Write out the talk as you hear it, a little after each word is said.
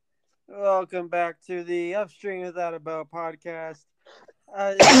Welcome back to the Upstream Without a Bow podcast.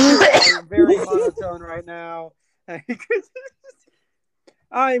 I'm very monotone right now.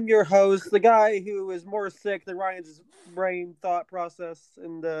 I'm your host, the guy who is more sick than Ryan's brain thought process,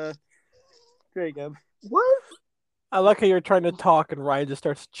 and Jacob. What? I like how you're trying to talk and Ryan just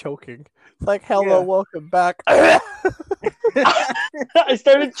starts choking. It's like, hello, Yeah. welcome back. I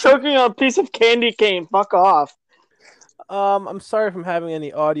started choking on a piece of candy cane. Fuck off. I'm sorry if I'm having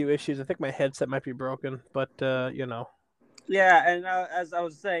any audio issues. I think my headset might be broken, but Yeah, and as I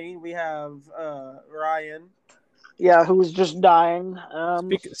was saying, we have Ryan. Yeah, who's just dying.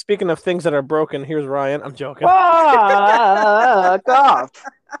 Speaking of things that are broken, here's Ryan. I'm joking. Fuck off.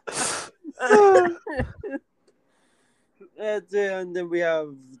 And then we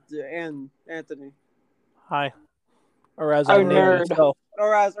have Anthony. Hi. Or as Oh, I named nerd. myself.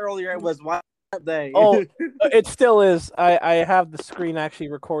 Or as earlier it was what day. Oh, it still is. I have the screen actually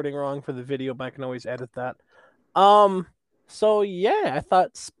recording wrong for the video, but I can always edit that. So yeah, I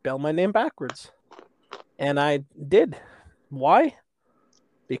thought spell my name backwards. And I did. Why?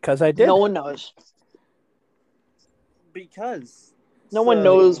 Because I did. No one knows. Because No one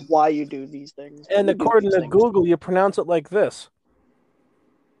knows why you do these things. And You do according these to things. Google, you pronounce it like this.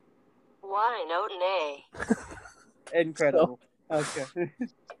 Why not an A? Incredible. Okay.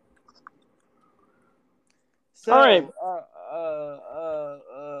 So, All right.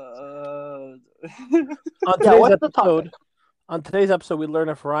 On today's episode, we learn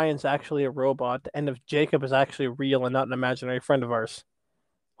if Ryan's actually a robot and if Jacob is actually real and not an imaginary friend of ours.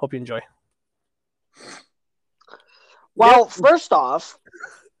 Hope you enjoy. Well, first off,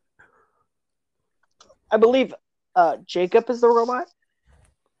 I believe Jacob is the robot.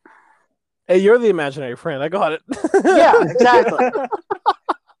 Hey, you're the imaginary friend. I got it. Yeah, exactly.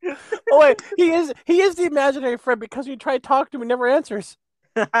 Oh wait, he is the imaginary friend because we try to talk to him, he never answers.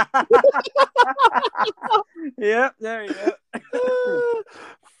 Yep, there you go.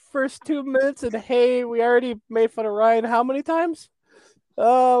 First 2 minutes, and hey, we already made fun of Ryan how many times?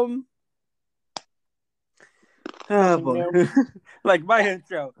 Oh boy. Like my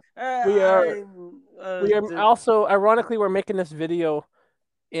intro. We are also, ironically, we're making this video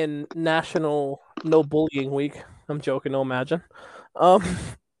in National No Bullying Week. I'm joking, no imagine.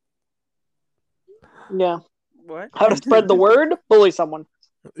 Yeah. What? How to spread the word? Bully someone.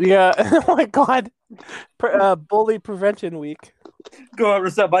 Yeah. Oh my god. Bully Prevention Week. Go over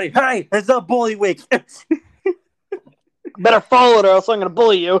to somebody. Hey, it's a bully week. Better follow it or else I'm going to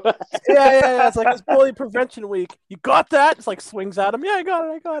bully you. Yeah. It's like it's Bully Prevention Week. You got that? It's like swings at him. Yeah,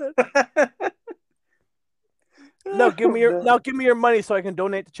 I got it. No, give me your money so I can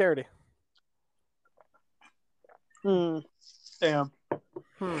donate to charity. Damn.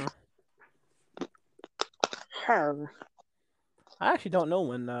 I actually don't know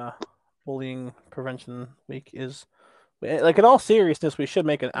when Bullying Prevention Week is. Like, in all seriousness, we should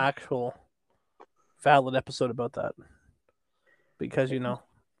make an actual valid episode about that. Because,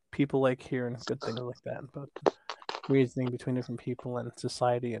 people like hearing good things like that about reasoning between different people and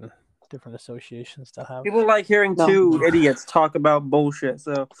society and different associations to have. People like hearing two idiots talk about bullshit,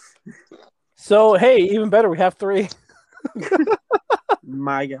 So, hey, even better, we have 3.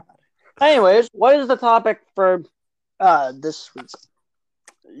 My God. Anyways, what is the topic for this week?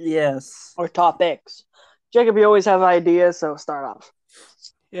 Yes. Or topics? Jacob, you always have ideas, so start off.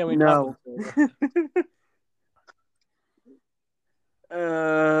 Yeah, we No.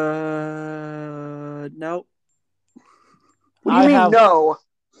 Nope. What do you mean, no?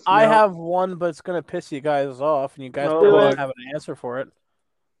 I have one, but it's going to piss you guys off, and you guys probably don't have an answer for it.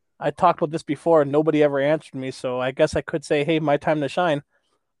 I talked about this before, and nobody ever answered me, so I guess I could say, hey, my time to shine.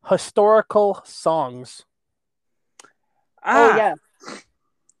 Historical songs. Oh, yeah.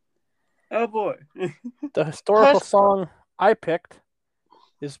 Oh, boy. The historical song I picked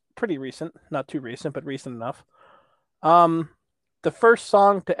is pretty recent. Not too recent, but recent enough. The first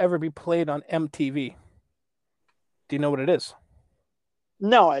song to ever be played on MTV. Do you know what it is?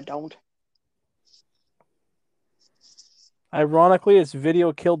 No, I don't. Ironically, it's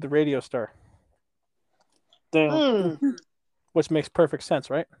Video Killed the Radio Star. Damn. Which makes perfect sense,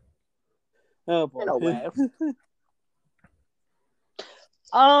 right? Oh, boy. In a way.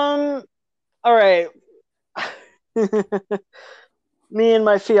 All right. Me and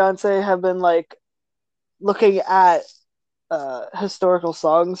my fiance have been looking at historical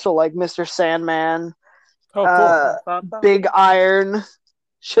songs, so like Mr. Sandman, Big Iron,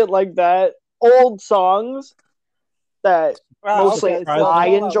 shit like that. Old songs that mostly I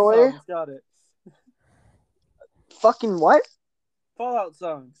enjoy. Got it. Fucking what? Fallout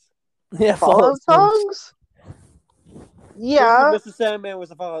songs. Yeah, Fallout songs? Yeah, Mr. Sandman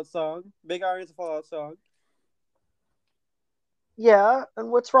was a Fallout song. Big Iron is a Fallout song. yeah.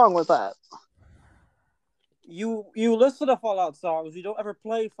 And what's wrong with that? You listen to Fallout songs. You don't ever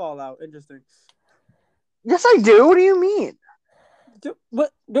play Fallout. Interesting. Yes, I do. What do you mean?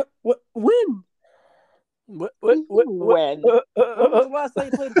 What? When? What? When? When was the last time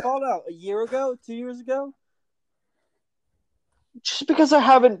you played Fallout? A year ago? 2 years ago? Just because I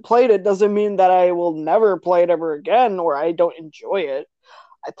haven't played it doesn't mean that I will never play it ever again or I don't enjoy it.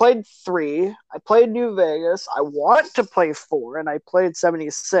 I played 3. I played New Vegas. I want to play 4, and I played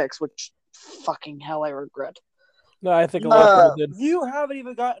 76, which fucking hell I regret. No, I think a lot of people did. You haven't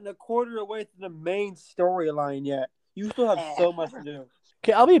even gotten a quarter away through the main storyline yet. You still have so much to do.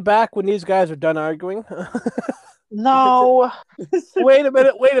 Okay, I'll be back when these guys are done arguing. No. Wait a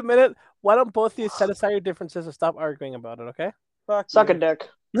minute. Why don't both of you set aside your differences and stop arguing about it, okay? Fuck Suck you. a dick.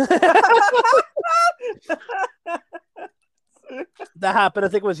 That happened, I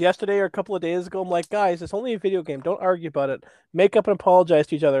think it was yesterday or a couple of days ago. I'm like, guys, it's only a video game. Don't argue about it. Make up and apologize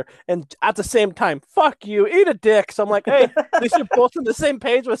to each other. And at the same time, fuck you, eat a dick. So I'm like, hey, at least you're both on the same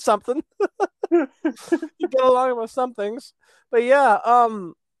page with something. You get along with some things. But yeah,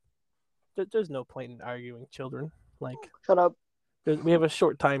 there's no point in arguing, children. Like, Shut up. we have a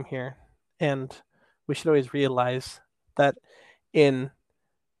short time here, and we should always realize that in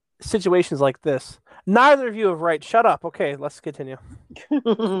situations like this, neither of you have right. Shut up. Okay, let's continue.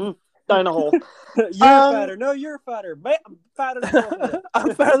 Dino. You're fatter. No, you're fatter. Man, I'm fatter than both of you.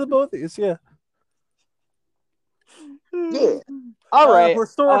 I'm fatter than both of these, yeah. Yeah. All right.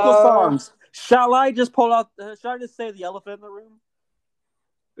 Historical songs. Shall I just pull out? Shall I just say the elephant in the room?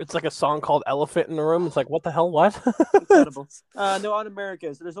 It's like a song called Elephant in the Room. It's like, what the hell? What? Incredible. No, on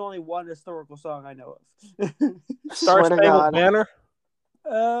America's. There's only one historical song I know of. Star Swear to Spangled God. Banner.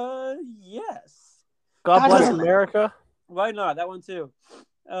 Yes. God bless damn it. America. Why not? That one too.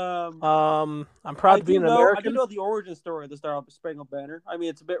 I'm proud to be an I do American. know the origin story of the Star Spangled Banner. I mean,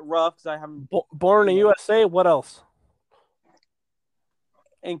 it's a bit rough because I haven't. Born in the USA. What else?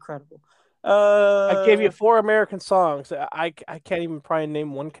 Incredible. I gave you 4 American songs. I can't even probably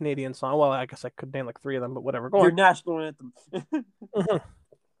name one Canadian song. Well, I guess I could name like 3 of them, but whatever. Go your on. national anthem.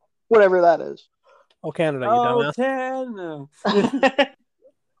 Whatever that is. Oh, Canada, you Oh, dumbass. Canada.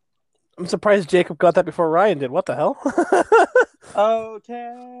 I'm surprised Jacob got that before Ryan did. What the hell? Oh,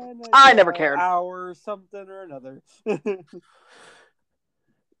 Canada. I never cared. Our something or another.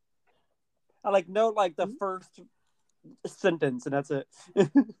 I note the first sentence, and that's it.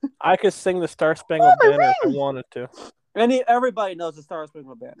 I could sing the Star Spangled Banner if I wanted to. Everybody knows the Star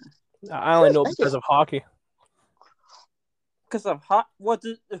Spangled Banner I only know because of hockey. because of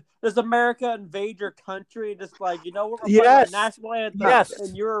does America invade your country? Just we're playing Yes. our national anthem Yes.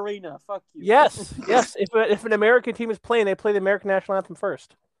 in your arena. Fuck you. Yes. If an American team is playing, they play the American national anthem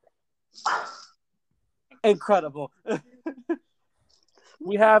first. Incredible.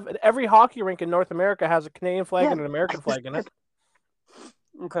 We have every hockey rink in North America has a Canadian flag and an American flag in it.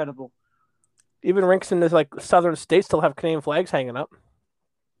 Incredible. Even rinks in the southern states still have Canadian flags hanging up.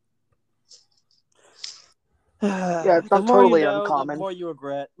 Yeah, it's The not more totally you know, uncommon. The more you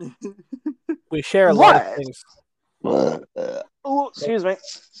regret. We share a lot of What? things. Oh, excuse me.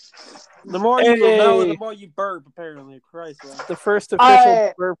 The more you know, the Hey. more you burp. Apparently, Christ. Man. The first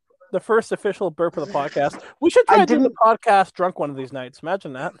official burp. The first official burp of the podcast. We should try I to do the didn't- podcast drunk one of these nights.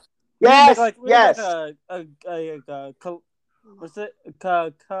 Imagine that. Yes, yes. What's it?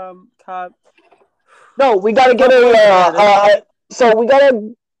 No, we gotta get so we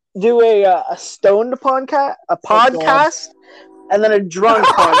gotta do a stoned podcast, and then a drunk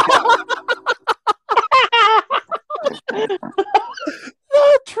podcast.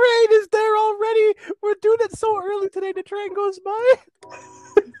 The train is there already. We're doing it so early today. The train goes by.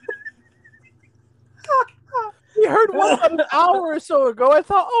 We heard one about an hour or so ago. I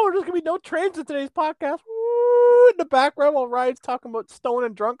thought, there's gonna be no trains in today's podcast. Woo, in the background while Ryan's talking about stone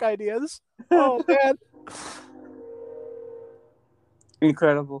and drunk ideas. Oh man.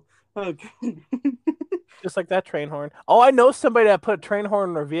 Incredible. Okay. Just like that train horn. Oh, I know somebody that put a train horn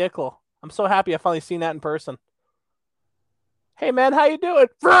in their vehicle. I'm so happy I finally seen that in person. Hey man, how you doing?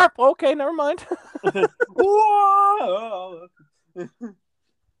 Burp! Okay, never mind. Whoa!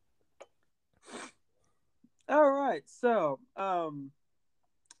 All right, so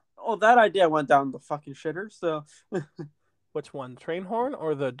that idea went down the fucking shitter. So, Which one, train horn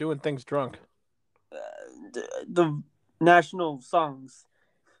or the doing things drunk? the national songs,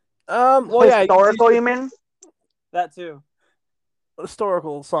 Well, yeah, Historical, you mean? that too.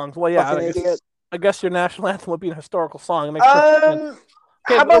 historical songs. Well, yeah, Fucking idiot. I guess your national anthem would be a historical song. It makes perfect sense.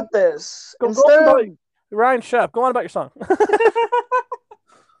 Okay, How about this? go Instead about of Ryan, shut up. Go on about your song.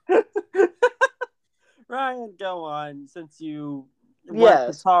 Ryan, go on. Since you want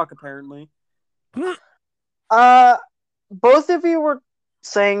Yes. to talk, apparently. Both of you were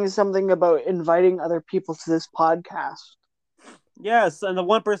saying something about inviting other people to this podcast. Yes, and the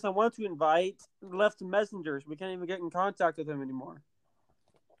one person I wanted to invite left messengers. We can't even get in contact with him anymore.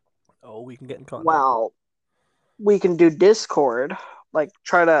 Oh, we can get in contact. Well, we can do Discord. Like,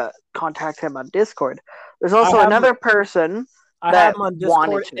 try to contact him on Discord. There's also have another person I that have him on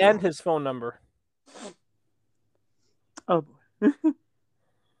wanted Discord to. and his phone number. Oh boy.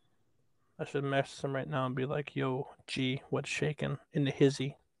 I should message him right now and be like, "Yo, G, what's shaking in the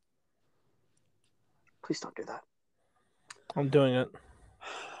hizzy?" Please don't do that. I'm doing it.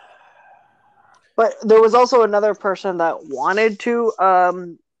 But there was also another person that wanted to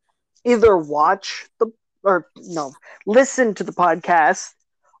either listen to the podcast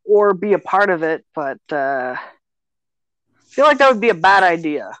or be a part of it, but I feel like that would be a bad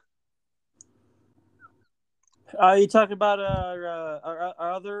idea. You talking about our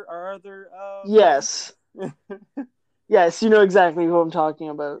other Yes. Yes, you know exactly who I'm talking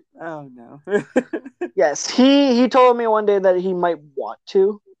about. Oh no. Yes, he told me one day that he might want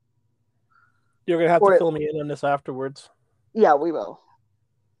to. You're gonna have Or- to fill me in on this afterwards, Yeah, we will.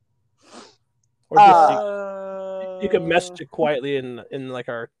 or just you can message it quietly in like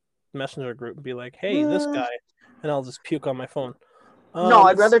our messenger group and be like, "Hey, this guy," and I'll just puke on my phone. No,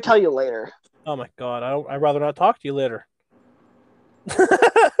 I'd rather tell you later. Oh my god, I'd rather not talk to you later.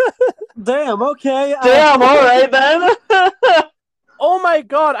 Damn. Okay. Damn, all right then. Oh my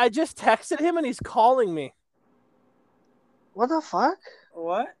god, I just texted him and he's calling me. What the fuck?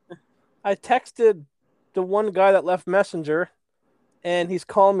 What? I texted the one guy that left Messenger, and he's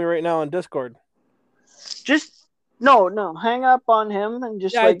calling me right now on Discord. Just no, hang up on him and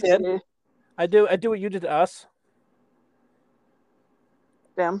just Yeah, like I did. say, I do what you did to us.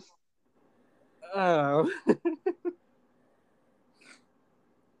 damn. Oh.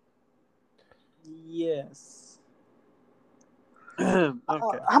 Yes. Okay.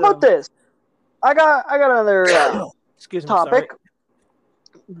 How about this? I got another Excuse me. topic.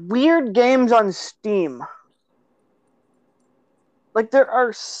 Sorry. Weird games on Steam. Like there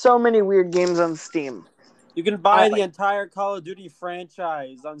are so many weird games on Steam. You can buy the entire Call of Duty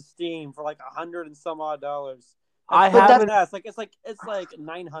franchise on Steam for like $100 and some odd. I But haven't. it's like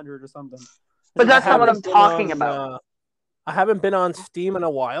 900 or something. But that's not what I'm haven't been talking on, about. I haven't been on Steam in a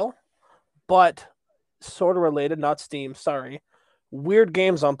while, but sort of related, not Steam. Sorry, weird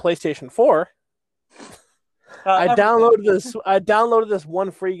games on PlayStation 4. I downloaded this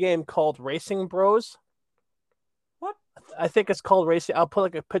one free game called Racing Bros. What? I think it's called Racing. I'll put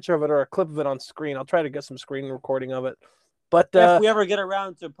like a picture of it or a clip of it on screen. I'll try to get some screen recording of it. But If we ever get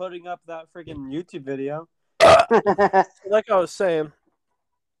around to putting up that freaking YouTube video. like I was saying,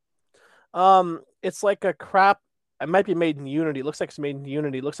 it's like a crap. It might be made in Unity. It looks like it's made in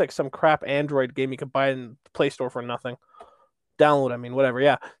Unity. It looks like some crap Android game you could buy in the Play Store for nothing. Download, I mean, whatever.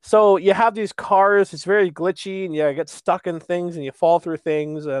 Yeah. So you have these cars. It's very glitchy, and you get stuck in things, and you fall through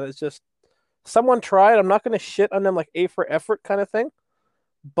things, and it's just someone tried. I'm not going to shit on them like A for effort kind of thing,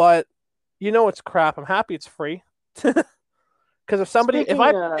 but you know it's crap. I'm happy it's free. Because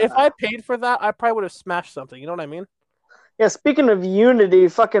if I paid for that, I probably would have smashed something. You know what I mean? Yeah, speaking of Unity,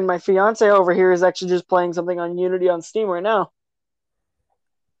 fucking my fiance over here is actually just playing something on Unity on Steam right now.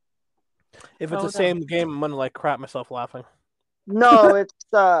 If it's the same game, I'm gonna like crap myself laughing. No, it's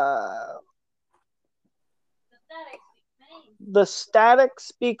The Static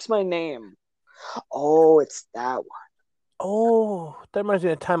Speaks My Name. Oh, it's that one. Oh, that reminds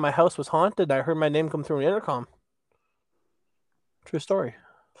me of the time my house was haunted. I heard my name come through an intercom. True story.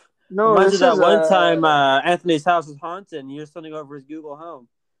 No, Reminds this me of is that one time Anthony's house was haunted and you're sending over his Google Home.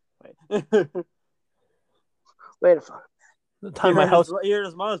 Wait. Wait a fuck. The time my house. You heard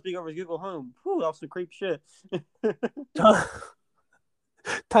his mom speak over his Google Home. Whew, that was some creep shit.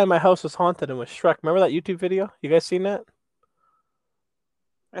 Time my house was haunted and was Shrek. Remember that YouTube video? You guys seen that?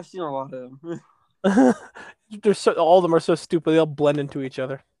 I've seen a lot of them. All of them are so stupid. They all blend into each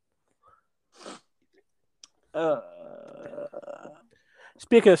other.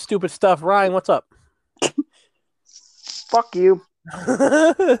 Speaking of stupid stuff, Ryan, what's up? Fuck you.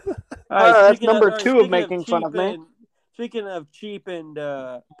 That's number 2 of making fun of me. Speaking of cheap and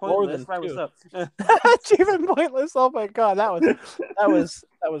pointless, Ryan, what's up? Cheap and pointless. Oh my god, that was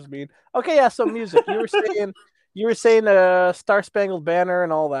mean. Okay, yeah. So music. You were saying Star Spangled Banner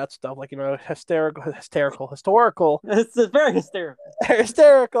and all that stuff, like historical. It's very hysterical.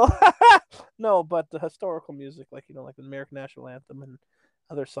 Hysterical. No, but the historical music, like like the American National Anthem and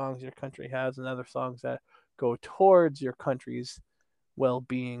other songs your country has and other songs that go towards your country's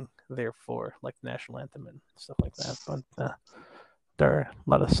well-being, therefore, like national anthem and stuff like that. But there are a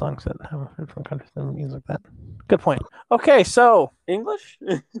lot of songs that have different countries and means like that. Good point. Okay, so English?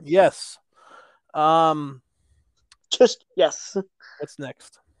 yes. Just yes. What's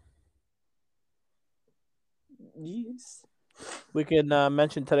next? Yes. We can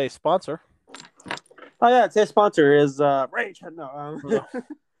mention today's sponsor. Oh yeah, today's sponsor is Rage. No, No.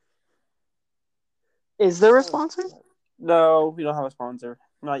 Is there a sponsor? no, we don't have a sponsor.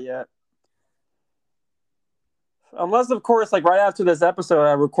 Not yet. Unless, of course, like right after this episode,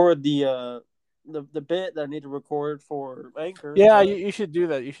 I record the bit that I need to record for Anchor. Yeah, but- you should do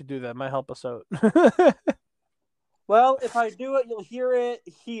that. You should do that. Might help us out. Well, if I do it, you'll hear it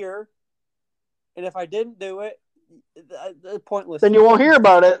here, and if I didn't do it, pointless. Then you won't hear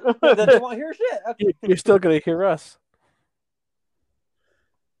about it. Then you won't hear shit. Okay. You're still gonna hear us.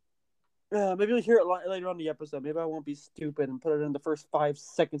 Maybe you'll hear it later on in the episode. Maybe I won't be stupid and put it in the first 5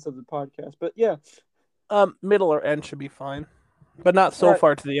 seconds of the podcast. But yeah, Middle or end should be fine, but not so Right.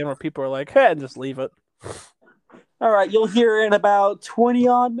 far to the end where people are like, "Hey," and just leave it. all right, you'll hear it in about 20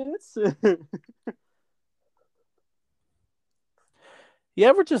 odd minutes. You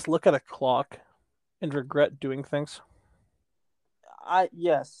ever just look at a clock and regret doing things?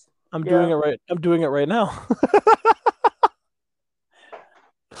 Yes. I'm Yeah. doing it right. I'm doing it right now.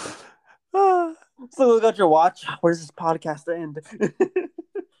 Ah, So look at your watch. Where's this podcast end?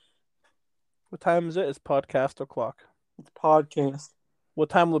 what time is it? It's podcast o'clock. It's podcast. What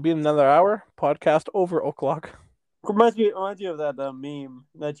time will it be in another hour? Podcast over o'clock. Reminds me of that meme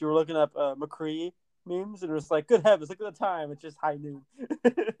that you were looking up McCree memes, and it was like, good heavens, look at the time. It's just high noon.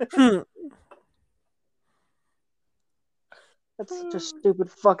 That's such a stupid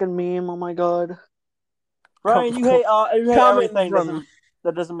fucking meme. Oh my god. Ryan, you hate coming everything from-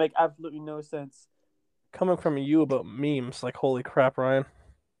 that doesn't make absolutely no sense. Coming from you about memes, like holy crap, Ryan.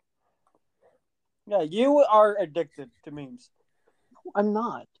 Yeah, you are addicted to memes. I'm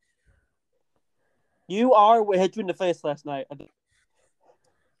not. You are what hit you in the face last night.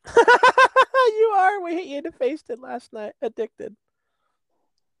 You are. We hit you in the face it last night. Addicted.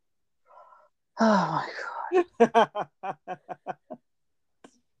 Oh my god.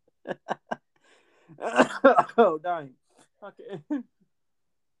 Oh, dying. Okay.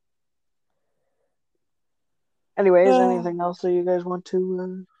 Anyways, anything else that you guys want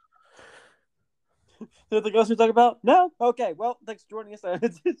to? Anything else we talk about? No? Okay. Well, thanks for joining us.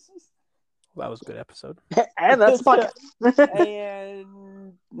 That was a good episode. And that's fun.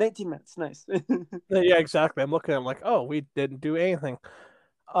 And 19 minutes. Nice. Yeah, exactly. I'm looking at it, I'm like, oh, we didn't do anything.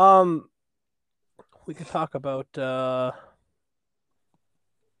 We could talk about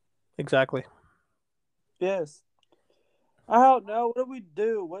exactly. Yes. I don't know. What do we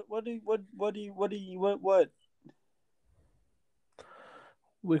do? What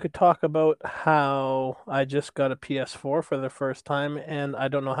We could talk about how I just got a PS4 for the first time and I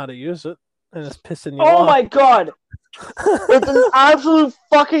don't know how to use it, and it's pissing you Oh off. my god. It's an absolute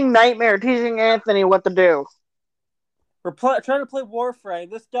fucking nightmare teaching Anthony what to do. We're trying to play Warframe.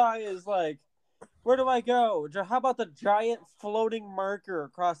 This guy is like, where do I go? How about the giant floating marker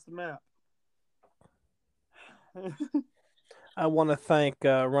across the map? I want to thank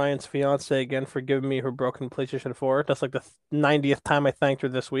Ryan's fiance again for giving me her broken PlayStation 4. That's like the 90th time I thanked her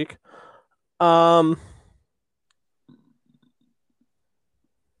this week.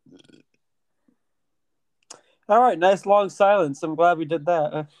 All right, nice long silence. I'm glad we did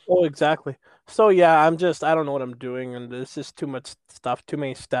that. Oh, exactly. So yeah, I don't know what I'm doing, and it's just too much stuff, too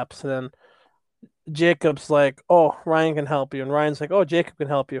many steps. And then Jacob's like, "Oh, Ryan can help you," and Ryan's like, "Oh, Jacob can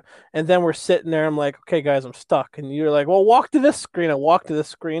help you." And then we're sitting there. I'm like, "Okay, guys, I'm stuck." And you're like, "Well, walk to this screen." I walk to this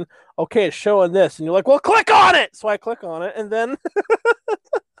screen. Okay, it's showing this, and you're like, "Well, click on it." So I click on it, and then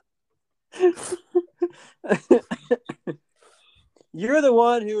You're the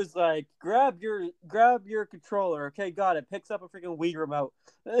one who's like, grab your controller. Okay, got it. Picks up a freaking Wii remote.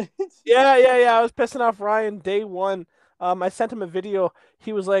 yeah. I was pissing off Ryan day one. I sent him a video.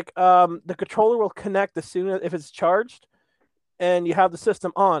 He was like, the controller will connect as soon as if it's charged and you have the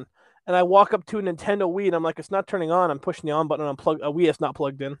system on. And I walk up to a Nintendo Wii and I'm like, it's not turning on. I'm pushing the on button and a Wii is not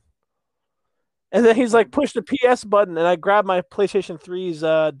plugged in. And then he's like, push the PS button, and I grab my PlayStation 3's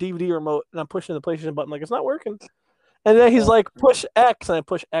DVD remote and I'm pushing the PlayStation button like it's not working. And then he's like, push X, and I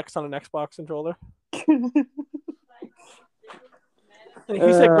push X on an Xbox controller. And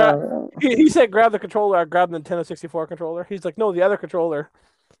he said, grab the controller. I grabbed the Nintendo 64 controller. He's like, no, the other controller.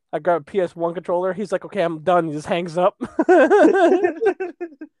 I grabbed a PS1 controller. He's like, okay, I'm done. He just hangs up.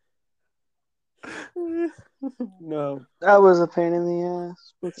 No. That was a pain in the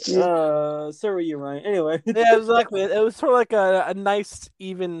ass. With you. So are you, Ryan. Anyway. Yeah, exactly. It was sort of like a nice,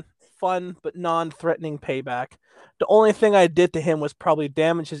 even, fun, but non-threatening payback. The only thing I did to him was probably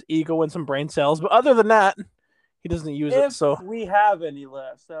damage his ego and some brain cells, but other than that, he doesn't use it. If So we have any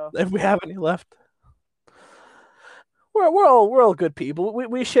left, so if we have any left, we're all good people.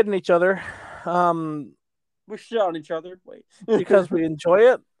 We shit on each other, we shit on each other. Wait. because we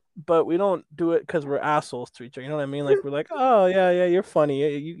enjoy it, but we don't do it because we're assholes to each other. You know what I mean? Like we're like, oh yeah, you're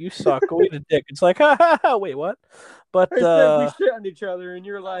funny. You suck. Go eat a dick. It's like, ha ha ha. Wait, what? But I said we shit on each other, and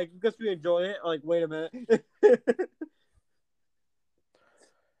you're like, because we enjoy it. Like, wait a minute.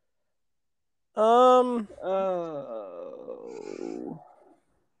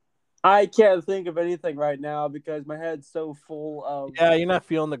 I can't think of anything right now because my head's so full of. Yeah, you're not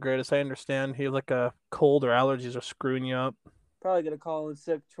feeling the greatest. I understand. You like a cold or allergies are screwing you up. Probably gonna call in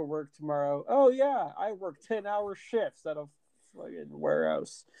sick to work tomorrow. Oh yeah, I work 10-hour shifts at a fucking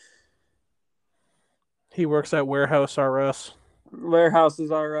warehouse. He works at Warehouse RS.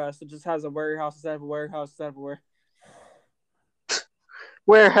 Warehouses are us. It just has a warehouse instead of a warehouse instead of a warehouse.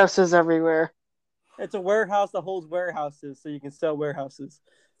 Warehouses everywhere. It's a warehouse that holds warehouses, so you can sell warehouses.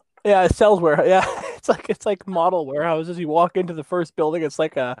 Yeah, it sells warehouse. Yeah, it's like model warehouses. You walk into the first building, it's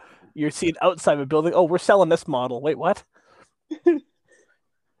like you're seeing outside of a building. Oh, we're selling this model. Wait, what?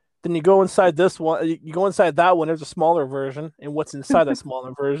 Then you go inside this one. You go inside that one. There's a smaller version, and what's inside that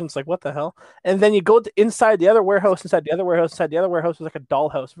smaller version? It's like what the hell? And then you go to inside the other warehouse, inside the other warehouse, inside the other warehouse is like a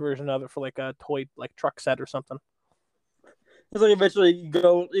dollhouse version of it for like a toy like truck set or something. It's like eventually you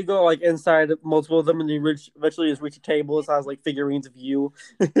go like inside multiple of them, and you eventually just reach a table. It has like figurines of you.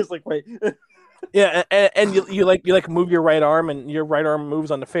 It's like wait. Yeah, and you like move your right arm, and your right arm moves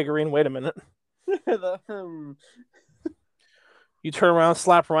on the figurine. Wait a minute. You turn around,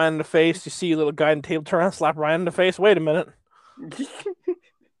 slap Ryan in the face. You see a little guy on the table, turn around, slap Ryan in the face. Wait a minute.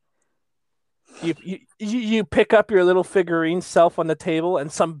 You pick up your little figurine self on the table,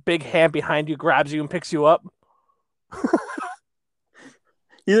 and some big hand behind you grabs you and picks you up.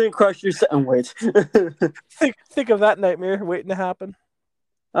 You didn't crush yourself. Wait. think of that nightmare waiting to happen.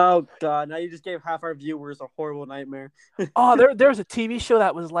 Oh god! Now you just gave half our viewers a horrible nightmare. Oh, there's a TV show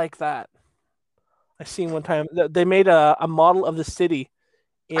that was like that. I seen one time they made a model of the city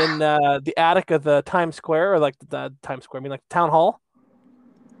in the attic of the Times Square, or like the Times Square, I mean like the town hall.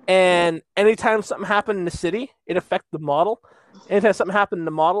 And anytime something happened in the city, it affected the model. Anytime something happened in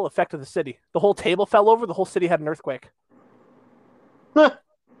the model, it affected the city. The whole table fell over. The whole city had an earthquake.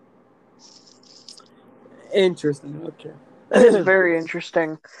 Interesting. Okay. That is very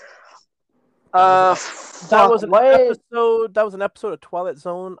interesting. That was an episode of Twilight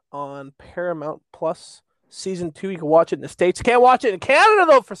Zone on Paramount Plus season 2. You can watch it in the States. You can't watch it in Canada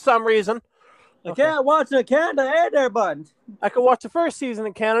though for some reason. I can't watch it in Canada either, bud. I could watch the first season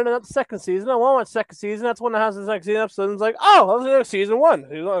in Canada, not the second season. I want to watch the second season. That's one that has the second season episode. And it's like, oh, that's season 1.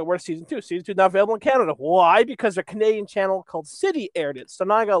 Where's season 2? Season 2 not available in Canada. Why? Because a Canadian channel called City aired it. So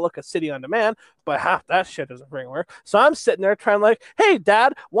now I gotta look at City on Demand, but half that shit doesn't bring work. So I'm sitting there trying like, hey,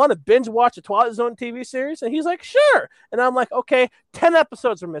 Dad, want to binge watch a Twilight Zone TV series? And he's like, sure. And I'm like, okay, 10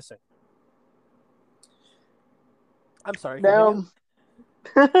 episodes are missing. I'm sorry. Now.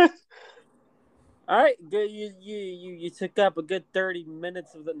 All right, good. You took up a good 30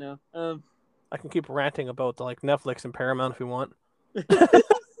 minutes of it now. I can keep ranting about the like Netflix and Paramount if you want.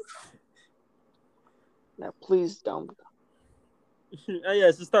 Now, please don't.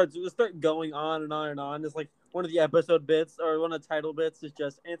 Yeah, just start going on and on and on. It's like one of the episode bits or one of the title bits is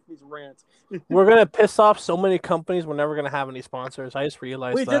just Anthony's rant. We're gonna piss off so many companies. We're never gonna have any sponsors. I just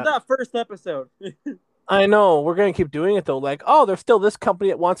realized we did that first episode. I know. We're going to keep doing it, though. Like, oh, there's still this company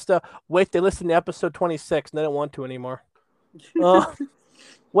that wants to wait. They listen to episode 26, and they don't want to anymore.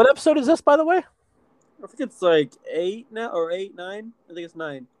 What episode is this, by the way? I think it's like 8 now, or 8, 9. I think it's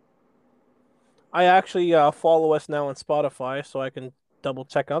 9. I actually follow us now on Spotify, so I can double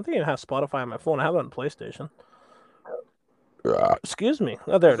check. I don't think I have Spotify on my phone. I have it on PlayStation. Excuse me.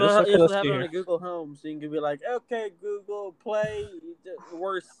 Oh, there it is. Okay, you have it on a Google Home, so you can be like, okay, Google, play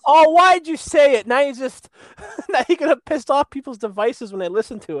worse. Oh, why'd you say it? Now you're gonna piss off people's devices when they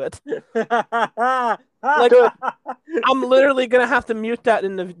listen to it. Like, I'm literally gonna have to mute that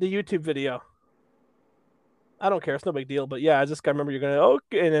in the YouTube video. I don't care. It's no big deal. But yeah, I just gotta remember you're gonna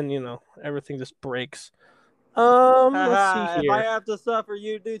okay, and then everything just breaks. Let's see here. If I have to suffer,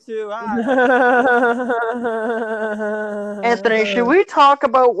 you do too. Anthony, should we talk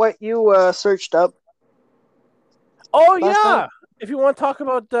about what you searched up? Oh yeah, if you want to talk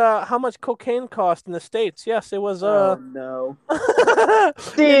about how much cocaine cost in the States, yes, it was. Oh no.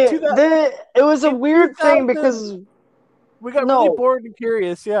 It was a in weird thing 2000 because we got really bored and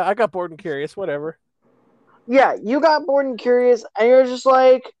curious. Yeah, I got bored and curious. Whatever. yeah, you got bored and curious, and you're just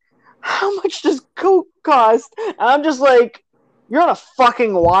like, how much does coke cost? And I'm just like, you're on a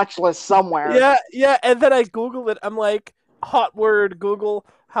fucking watch list somewhere. Yeah, and then I Googled it. I'm like, hot word Google,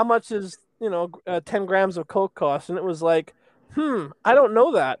 how much is 10 grams of coke cost? And it was like, I don't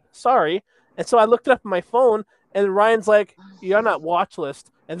know that. Sorry. And so I looked it up on my phone, and Ryan's like, you're on that watch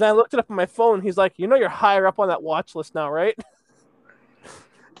list. And then I looked it up on my phone. He's like, you're higher up on that watch list now, right?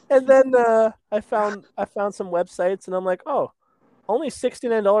 And then I found some websites, and I'm like, oh, only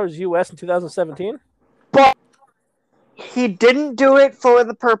 $69 US in 2017. But he didn't do it for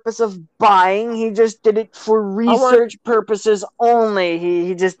the purpose of buying. He just did it for research purposes only.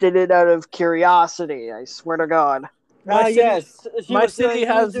 He just did it out of curiosity. I swear to God. Yes. My city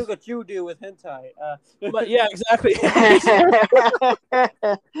has do what you do with hentai. But yeah, exactly.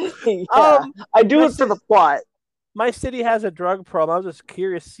 I do it for the plot. My city has a drug problem. I was just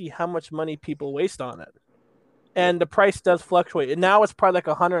curious to see how much money people waste on it. And the price does fluctuate. And now it's probably like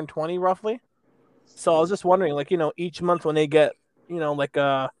 120 roughly. So I was just wondering, like, each month when they get, like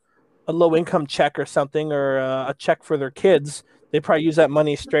a low income check or something, or a check for their kids, they probably use that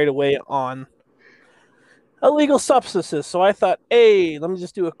money straight away on illegal substances. So I thought, hey, let me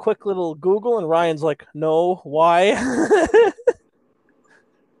just do a quick little Google. And Ryan's like, no, why?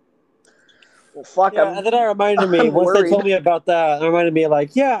 Well, fuck. Yeah, and then it reminded me, once they told me about that, it reminded me,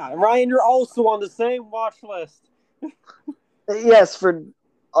 like, yeah, Ryan, you're also on the same watch list. Yes, for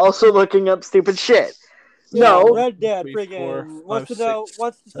also looking up stupid shit. Yeah, No. Red Dead friggin' wants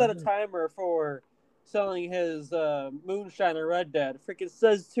to set a timer for selling his moonshine or Red Dead. Freaking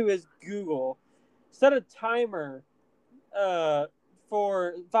says to his Google, set a timer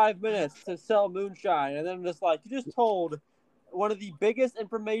for 5 minutes to sell moonshine. And then I'm just like, you just told one of the biggest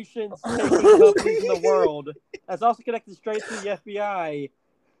information taking companies in the world that's also connected straight to the FBI.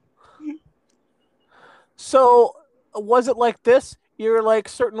 So was it like this? You're like,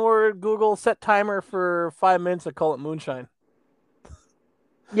 certain word, Google, set timer for 5 minutes, I call it moonshine.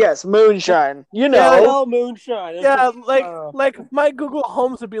 Yes, moonshine. Yeah, moonshine. It's yeah, just, like my Google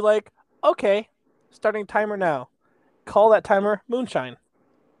Homes would be like, okay, starting timer now. Call that timer moonshine.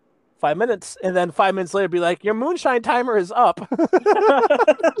 5 minutes, and then 5 minutes later be like, your moonshine timer is up.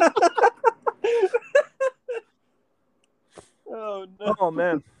 Oh no. Oh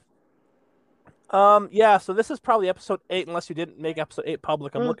man. Yeah, so this is probably episode 8, unless you didn't make episode 8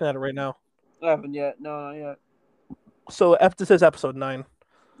 public. I'm looking at it right now. I haven't yet. No, not yet. So this is episode 9.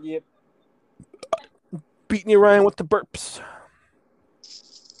 Yep. Beating you, Ryan, with the burps.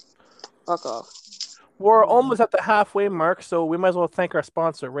 Fuck off. We're almost at the halfway mark, so we might as well thank our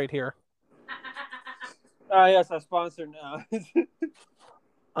sponsor right here. Yes, our sponsor now.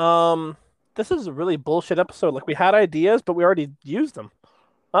 This is a really bullshit episode. Like, we had ideas, but we already used them.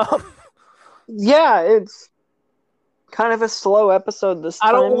 Yeah, it's kind of a slow episode this time.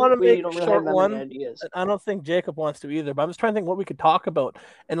 I don't want to make a a short one. Ideas. I don't think Jacob wants to either, but I'm just trying to think what we could talk about.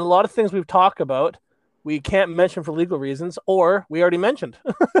 And a lot of things we've talked about, we can't mention for legal reasons, or we already mentioned.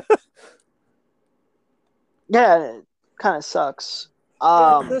 Yeah, it kind of sucks.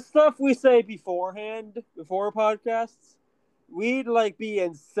 The stuff we say beforehand, before podcasts, we'd like be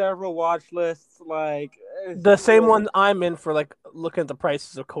in several watch lists, like the same one I'm in for, like, looking at the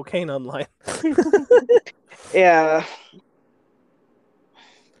prices of cocaine online. Yeah.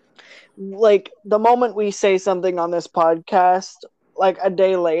 Like, the moment we say something on this podcast, like a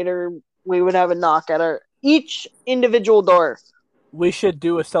day later, we would have a knock at each individual door. We should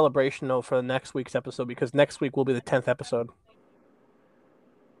do a celebration, though, for the next week's episode, because next week will be the 10th episode.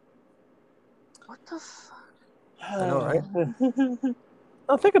 What the fuck? I know, right?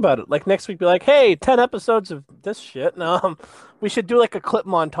 Oh, think about it. Like, next week, be like, hey, 10 episodes of this shit. No, we should do, like, a clip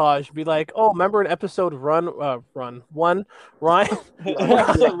montage. Be like, oh, remember an episode Ryan? Run,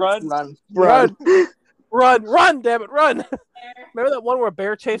 Damn it, run. Remember that one where a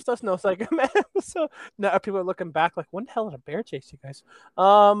bear chased us? No, it's like, man. So now people are looking back like, when the hell did a bear chase you guys?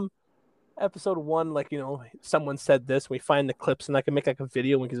 Episode 1, like, someone said this. We find the clips, and I can make like a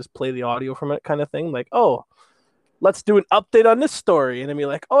video. And we can just play the audio from it, kind of thing. Like, oh, let's do an update on this story, and then be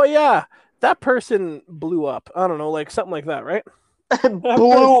like, oh yeah, that person blew up. I don't know, like something like that, right?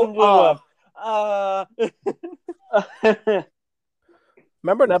 blew up.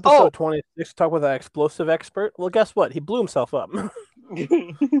 Remember in episode 26, talk with that explosive expert? Well, guess what? He blew himself up.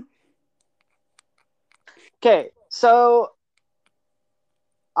 Okay, so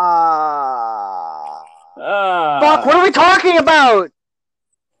Fuck, what are we talking about?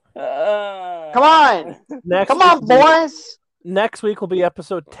 Come on. Come on, boys. Next week will be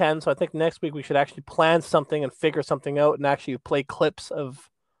episode 10, so I think next week we should actually plan something and figure something out and actually play clips of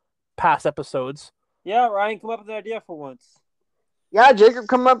past episodes. Yeah, Ryan, come up with an idea for once. Yeah, Jacob,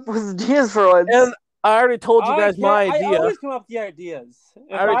 come up with ideas for once. And I already told you guys my idea. I always come up with the ideas.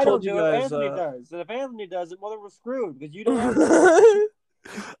 If I already I told don't you do it, guys, Anthony does. And if Anthony does it, well, then we're screwed because you don't have to.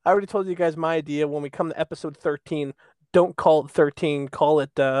 I already told you guys my idea. When we come to episode 13, don't call it 13. Call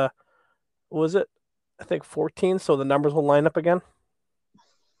it, what was it? I think 14, so the numbers will line up again.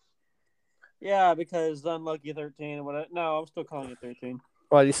 Yeah, because unlucky 13. No, I'm still calling it 13.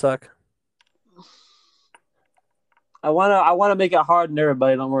 Why do you suck? I wanna make it hard on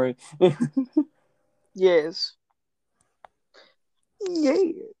everybody. Don't worry. Yes. Yeah.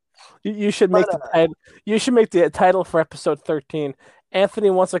 You should make you should make the title for episode 13. Anthony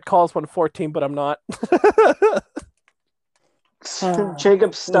wants to call us one 14, but I'm not.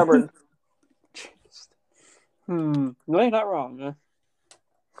 Jacob's stubborn. No, you're not wrong. Huh?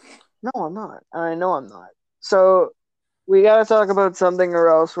 No, I'm not. I know I'm not. So we gotta talk about something, or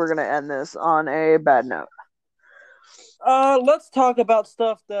else we're gonna end this on a bad note. Let's talk about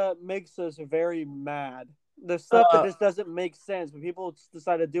stuff that makes us very mad. The stuff that just doesn't make sense, but people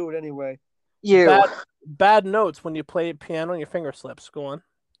decide to do it anyway. Bad notes when you play piano and your finger slips. Go on.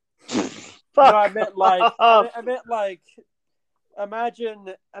 No, I meant like,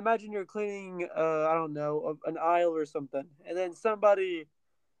 imagine you're cleaning, I don't know, an aisle or something, and then somebody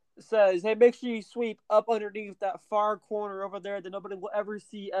says, "Hey, make sure you sweep up underneath that far corner over there that nobody will ever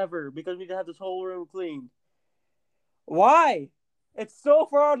see ever because we need to have this whole room cleaned." Why? It's so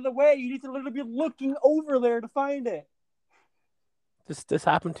far out of the way. You need to literally be looking over there to find it. This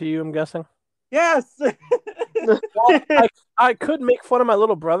happened to you, I'm guessing? Yes. Well, I could make fun of my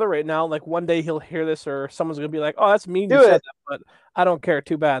little brother right now. Like one day he'll hear this, or someone's gonna be like, "Oh, that's mean you said that," but I don't care.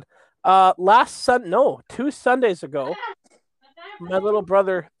 Too bad. 2 Sundays ago, my little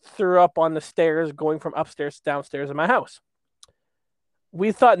brother threw up on the stairs going from upstairs to downstairs in my house.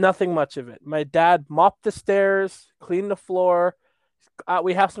 We thought nothing much of it. My dad mopped the stairs, cleaned the floor.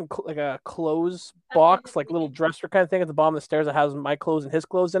 We have some like a clothes box, like little dresser kind of thing at the bottom of the stairs that has my clothes and his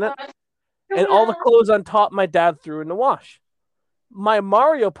clothes in it. And all the clothes on top, my dad threw in the wash. My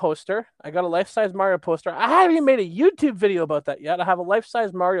Mario poster, I got a life-size Mario poster. I haven't even made a YouTube video about that yet. I have a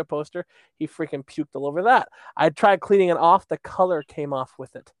life-size Mario poster. He freaking puked all over that. I tried cleaning it off. The color came off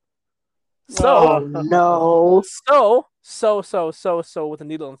with it. So, no. So with a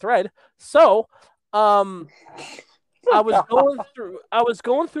needle and thread. So, I was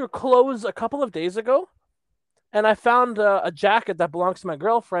going through clothes a couple of days ago, and I found a jacket that belongs to my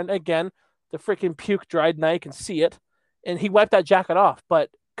girlfriend. Again, the freaking puke dried, and I can see it. And he wiped that jacket off, but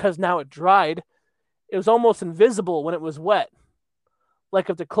because now it dried, it was almost invisible when it was wet. Like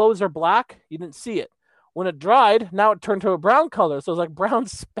if the clothes are black, you didn't see it. When it dried, now it turned to a brown color. So it was like brown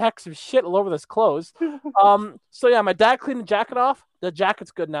specks of shit all over this clothes. So yeah, my dad cleaned the jacket off. The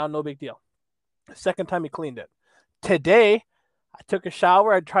jacket's good now, no big deal. The second time he cleaned it. Today, I took a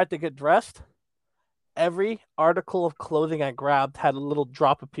shower. I tried to get dressed. Every article of clothing I grabbed had a little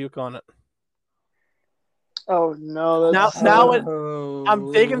drop of puke on it. Oh no!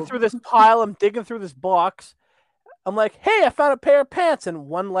 I'm digging through this pile. I'm digging through this box. I'm like, hey, I found a pair of pants and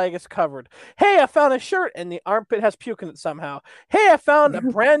one leg is covered. Hey, I found a shirt and the armpit has puke in it somehow. Hey, I found a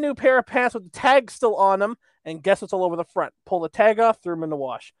brand new pair of pants with the tag still on them. And guess what's all over the front? Pull the tag off, threw them in the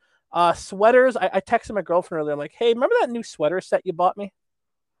wash. Sweaters. I texted my girlfriend earlier. I'm like, hey, remember that new sweater set you bought me?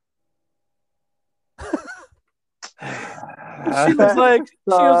 She was like,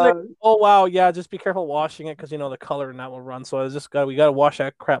 oh wow, yeah, just be careful washing it because the color and that will run. So we got to wash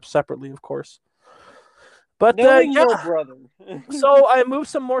that crap separately, of course. But your brother. So I moved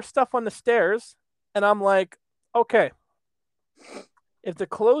some more stuff on the stairs, and I'm like, okay, if the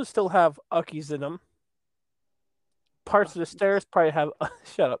clothes still have uckies in them, parts of the stairs probably have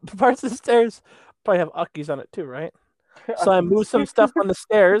parts of the stairs probably have uckies on it too, right? So I moved some stuff on the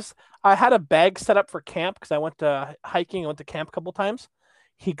stairs. I had a bag set up for camp because I went to hiking. I went to camp a couple times.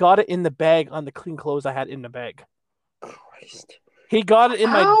 He got it in the bag on the clean clothes I had in the bag. Christ. He got it in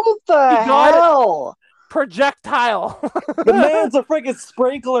my... How the hell? Projectile. The man's a freaking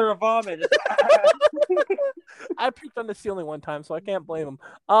sprinkler of vomit. I puked on the ceiling one time, so I can't blame him.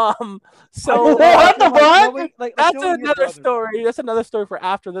 So what the fuck? That's another story. That's another story for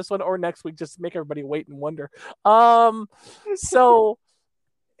after this one or next week, just to make everybody wait and wonder. So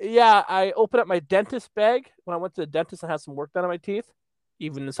yeah, I opened up my dentist bag when I went to the dentist and had some work done on my teeth.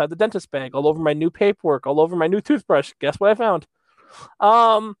 Even inside the dentist bag, all over my new paperwork, all over my new toothbrush. Guess what I found?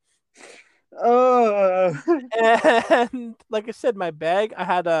 And like I said, my bag, I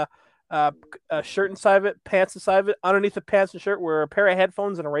had a shirt inside of it, pants inside of it. Underneath the pants and shirt were a pair of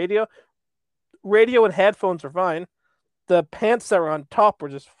headphones and a radio. Radio and headphones are fine. The pants that were on top were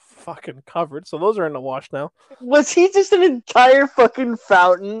just fucking covered, so those are in the wash now. Was he just an entire fucking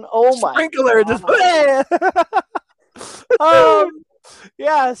fountain? Oh my Sprinkler God. just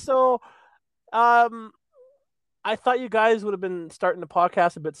yeah, so I thought you guys would have been starting the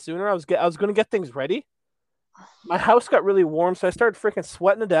podcast a bit sooner. I was going to get things ready. My house got really warm, so I started freaking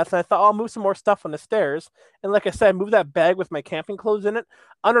sweating to death. And I thought, I'll move some more stuff on the stairs. And like I said, I moved that bag with my camping clothes in it.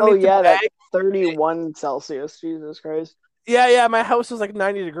 Underneath the bag, that's 31 Celsius. Jesus Christ. Yeah. My house was like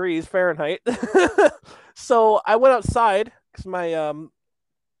 90 degrees Fahrenheit. So I went outside because my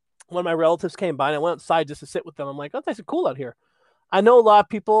one of my relatives came by, and I went outside just to sit with them. I'm like, oh, it's nice and cool out here. I know a lot of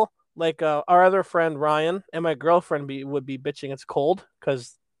people, like our other friend Ryan and my girlfriend would be bitching it's cold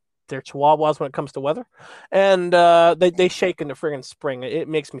because they're chihuahuas when it comes to weather, and they shake in the friggin' spring. It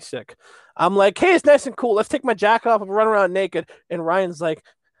makes me sick. I'm like, hey, it's nice and cool. Let's take my jacket off and run around naked. And Ryan's like,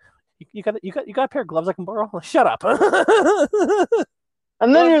 you got a pair of gloves I can borrow? Like, shut up. And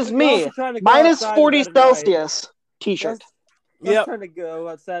then there's me, minus 40 Celsius t-shirt. Yeah, trying to go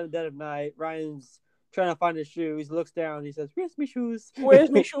outside in the dead of night. Ryan's trying to find his shoes. He looks down. He says, "Where's my shoes?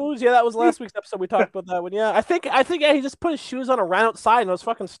 Where's my shoes?" Yeah, that was last week's episode. We talked about that one. Yeah, I think yeah, he just put his shoes on and ran outside, and it was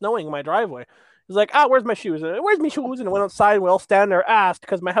fucking snowing in my driveway. He's like, "Where's my shoes? Where's my shoes?" And I went outside, and we all stand there asked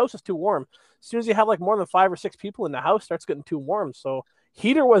because my house is too warm. As soon as you have like more than 5 or 6 people in the house, it starts getting too warm. So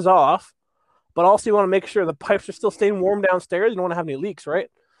heater was off, but also you want to make sure the pipes are still staying warm downstairs. You don't want to have any leaks,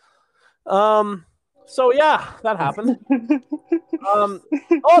 right? So yeah, that happened. Oh,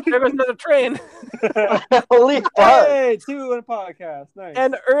 there goes another train. Holy fuck! Hey, 2 in a podcast. Nice.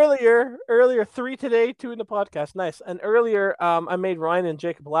 And earlier, 3 today, 2 in the podcast. Nice. And earlier, I made Ryan and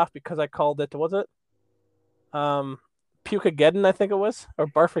Jacob laugh because I called it. Was it? Pukegeddon, I think it was, or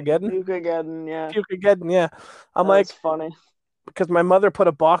Barfageddon. Pukegeddon, yeah. Pukegeddon, yeah. I'm That's like, funny. Because my mother put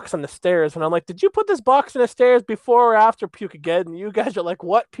a box on the stairs, and I'm like, did you put this box on the stairs before or after Pukegeddon? You guys are like,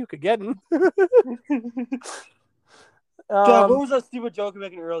 what? Pukegeddon? God, what was that stupid joke you were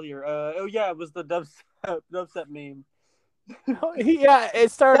making earlier? It was the dubstep meme. Yeah,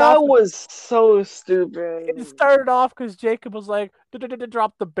 it started that off. Was so stupid. It started off because Jacob was like,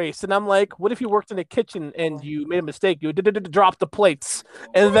 drop the bass. And I'm like, what if you worked in a kitchen and you made a mistake? You drop the plates.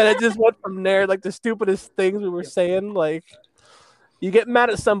 And then it just went from there, like the stupidest things we were saying. Like, you get mad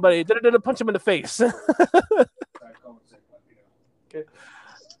at somebody, punch him in the face.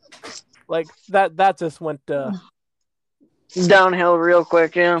 Like, that just went... downhill real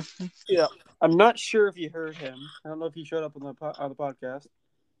quick, yeah. Yeah. I'm not sure if you heard him. I don't know if he showed up on the podcast.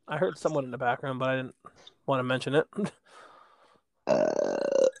 I heard someone in the background, but I didn't want to mention it. That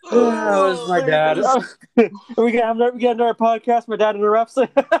was my dad. we got another podcast. My dad interrupts.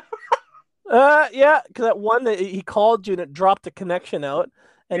 Yeah, because that one he called you and it dropped the connection out,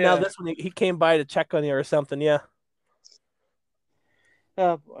 and now this one he came by to check on you or something. Yeah.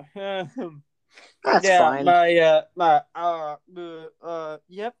 Oh boy. That's fine. Yep.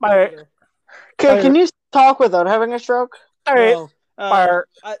 Okay, can you talk without having a stroke? All right. No.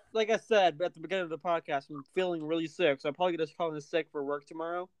 Like I said at the beginning of the podcast, I'm feeling really sick, so I'm probably gonna call in sick for work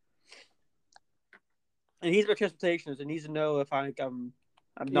tomorrow. And he's my transportation, so he needs to know if I'm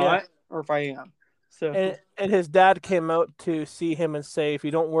not or if I am. So and his dad came out to see him and say, if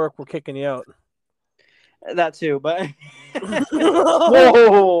you don't work, we're kicking you out. That too, but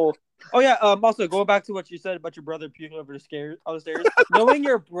Whoa. Oh yeah. Also, going back to what you said about your brother puking over the stairs, knowing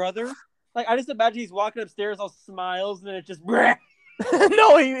your brother, like I just imagine he's walking upstairs, all smiles, and then it just.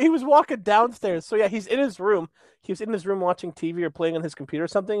 No, he was walking downstairs. So yeah, he's in his room. He was in his room watching TV or playing on his computer or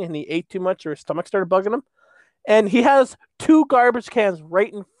something, and he ate too much or his stomach started bugging him. And he has 2 garbage cans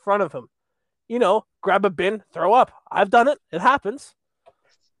right in front of him. You know, grab a bin, throw up. I've done it. It happens.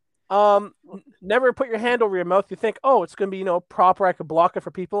 Never put your hand over your mouth. You think, oh, it's going to be, proper. I could block it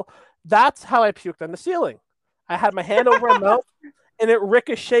for people. That's how I puked on the ceiling. I had my hand over my mouth, and it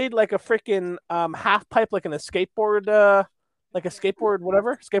ricocheted like a freaking half pipe, like in a skateboard,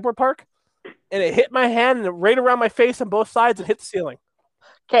 skateboard park. And it hit my hand and right around my face on both sides and hit the ceiling.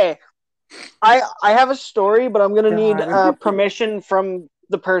 Okay. I have a story, but I'm going to need permission from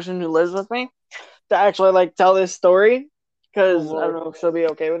the person who lives with me to actually tell this story. Because I don't know if she'll be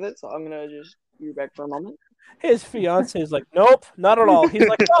okay with it, so I'm gonna just be back for a moment. His fiance is like, nope, not at all. He's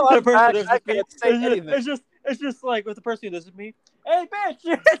like, no, I can't say anything. It's just like with the person who lives with me. Hey,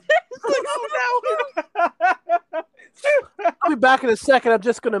 bitch! I'll be back in a second. I'm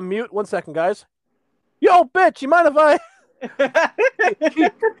just gonna mute. 1 second, guys. Yo, bitch, you mind if I?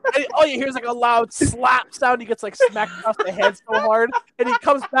 All you hear is like a loud slap sound. He gets like smacked across the head so hard, and he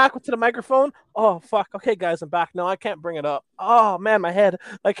comes back to the microphone. Oh fuck! Okay, guys, I'm back. No, I can't bring it up. Oh man, my head.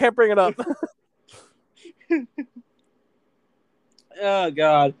 I can't bring it up. Oh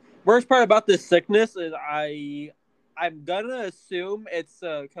god. Worst part about this sickness is I'm gonna assume it's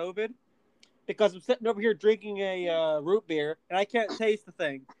COVID because I'm sitting over here drinking a root beer and I can't taste the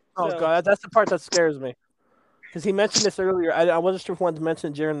thing. Oh So- god, that's the part that scares me. Because he mentioned this earlier. I wasn't sure if he wanted to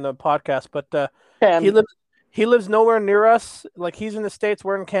mention it during the podcast, but he lives nowhere near us. Like he's in the States,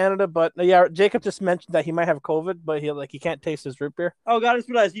 we're in Canada. But yeah, Jacob just mentioned that he might have COVID, but he can't taste his root beer. Oh god, I just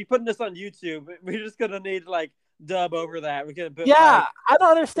realized you putting this on YouTube. We're just gonna need like dub over that. We're gonna put Yeah, I don't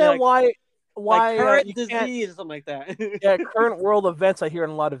understand like- why current you can't. disease or something like that. Yeah, current world events I hear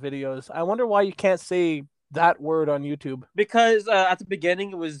in a lot of videos. I wonder why you can't say that word on YouTube. Because at the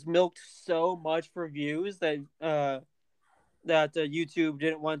beginning it was milked so much for views that YouTube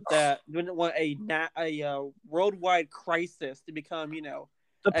didn't want a worldwide crisis to become The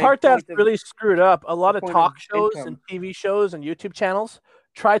a part that's point of- really screwed up, a lot of point talk of shows income. and TV shows and YouTube channels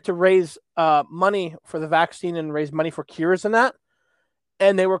tried to raise money for the vaccine and raise money for cures and that.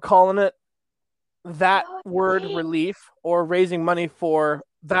 And they were calling it that word relief or raising money for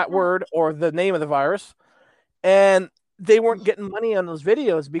that word or the name of the virus. And they weren't getting money on those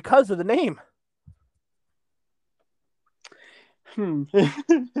videos because of the name.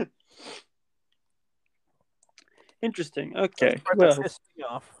 Interesting. Okay. Part that pissed me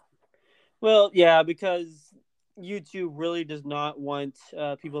off. Well, yeah, because YouTube really does not want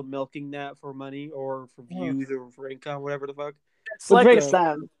people milking that for money or for views or for income, whatever the fuck. It's Which like makes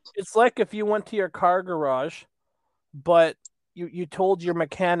sense. It's like if you went to your car garage, but you told your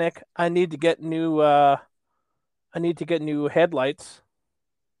mechanic, I need to get new headlights.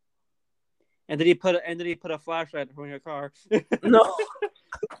 And then he put a flashlight in your car. No.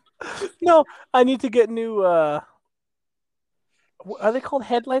 No, I need to get new are they called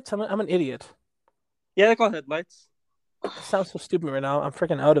headlights? I'm an idiot. Yeah, they call headlights. It sounds so stupid right now. I'm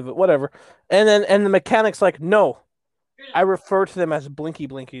freaking out of it. Whatever. And the mechanic's like, no. I refer to them as blinky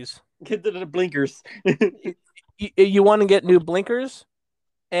blinkies. Get the blinkers. You want to get new blinkers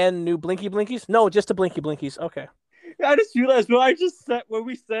and new blinky blinkies? No, just the blinky blinkies. Okay. I just realized what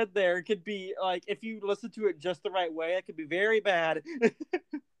we said there, it could be like if you listen to it just the right way, it could be very bad.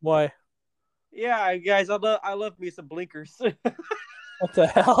 Why? Yeah, guys, I love me some blinkers. What the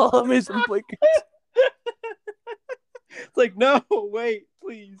hell? Let me some blinkers. It's like, no, wait,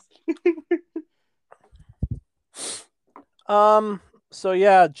 please. So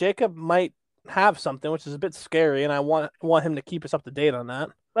yeah, Jacob might have something, which is a bit scary, and I want him to keep us up to date on that.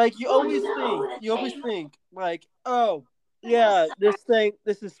 Like you always think, like, oh yeah, this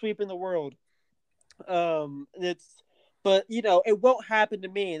is sweeping the world. But it won't happen to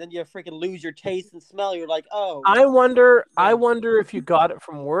me, and then you freaking lose your taste and smell. You're like, oh. I wonder if you got it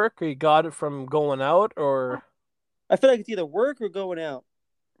from work or you got it from going out, or I feel like it's either work or going out.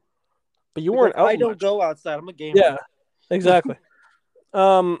 But you weren't out. I don't much. go outside. I'm a gamer. Yeah, exactly.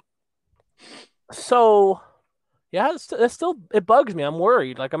 So yeah, it's still it bugs me. I'm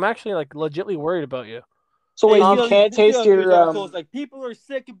worried. Like I'm actually like legitly worried about you. So wait, Hey, you can't taste your like people are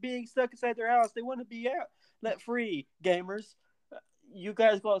sick of being stuck inside their house. They want to be out, let free. Gamers, you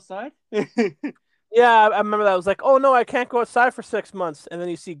guys go outside. Yeah, I remember that. I was like, oh no, I can't go outside for 6 months. And then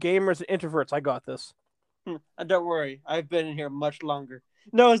you see gamers and introverts. I got this. Don't worry, I've been in here much longer.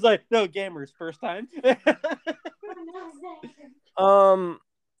 No, it's like no gamers first time.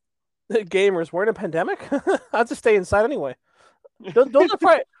 Gamers, we're in a pandemic. I have to stay inside anyway. Those are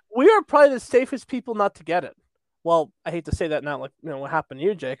probably, we are probably the safest people not to get it. Well, I hate to say that now, like what happened to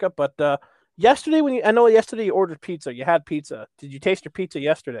you, Jacob. But yesterday, I know yesterday you ordered pizza. You had pizza. Did you taste your pizza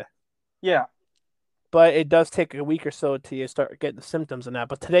yesterday? Yeah. But it does take a week or so till you start getting the symptoms and that.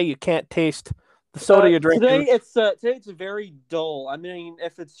 But today you can't taste the soda you're drinking. Today it's very dull. I mean,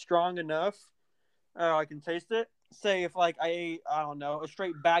 if it's strong enough, I can taste it. Say if like I ate, I don't know, a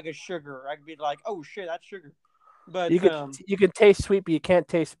straight bag of sugar, I could be like, oh shit, that's sugar. But you can taste sweet, but you can't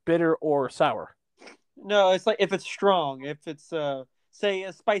taste bitter or sour. No, it's like if it's strong, if it's say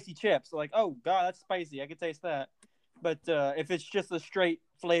a spicy chips, like oh god, that's spicy, I can taste that. But if it's just a straight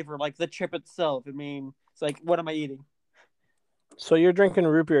flavor, like the chip itself, I mean, it's like what am I eating? So you're drinking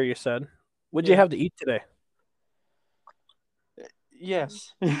root beer, you said. What'd you have to eat today?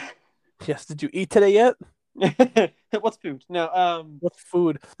 Yes. Yes. Did you eat today yet? What's food? No. What's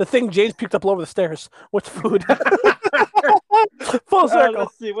food? The thing James picked up all over the stairs. What's food? Full circle.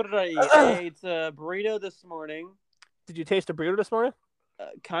 Let's see. What did I eat? I ate a burrito this morning. Did you taste a burrito this morning?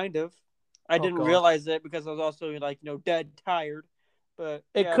 Kind of. I Oh, didn't God. realize it because I was also like dead tired. But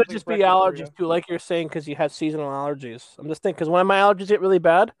It yeah, could big just be breakfast allergies burrito. too, like you're saying, because you had seasonal allergies. I'm just thinking, because when my allergies get really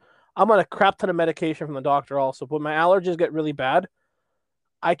bad, I'm on a crap ton of medication from the doctor also. But when my allergies get really bad,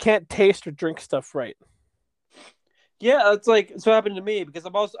 I can't taste or drink stuff right. Yeah, it's like it's what happened to me because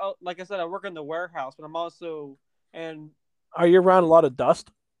I'm also like I said, I work in the warehouse, but I'm also and Are you around a lot of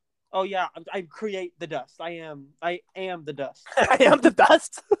dust? oh yeah, I create the dust. I am the dust. I am the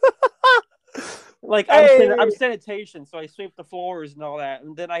dust. Like Hey! I'm sanitation, so I sweep the floors and all that,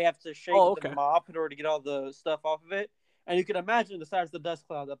 and then I have to shake Oh, the okay. mop in order to get all the stuff off of it. And you can imagine the size of the dust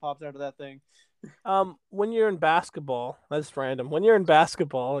cloud that pops out of that thing. When you're in basketball, that's random. When you're in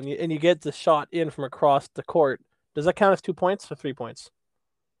basketball and you get the shot in from across the court, does that count as 2 points or 3 points?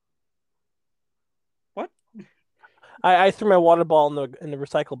 What? I threw my water ball in the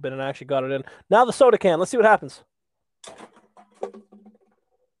recycle bin and I actually got it in. Now the soda can. Let's see what happens.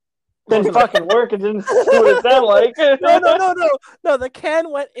 Didn't fucking work. It didn't do what it sounded like. No. The can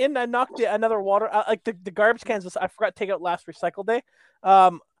went in. I knocked another water. Like the garbage cans. I forgot to take out last recycle day.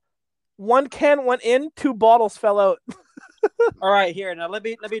 One can went in. 2 bottles fell out. All right, here now. Let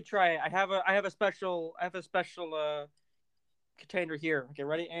me try it. I have a special container here. Okay,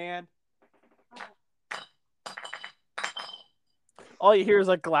 ready? And All you hear is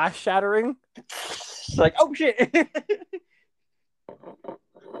like glass shattering. it's like, oh shit.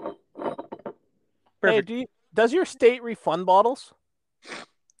 Hey, Perfect. does your state refund bottles?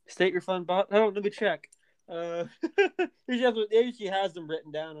 State refund bot. Oh, let me check. Usually has them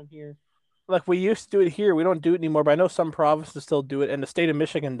written down on here. Like we used to do it here. We don't do it anymore, but I know some provinces still do it, and the state of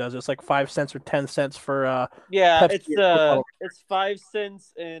Michigan does it. It's like 5 cents or 10 cents for Yeah, Pepsi or Coke bottle. it's 5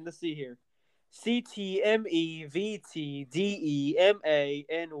 cents and let's see here.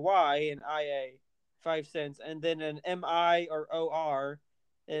 CTMEVTDEMANY and IA 5 cents, and then an MI or OR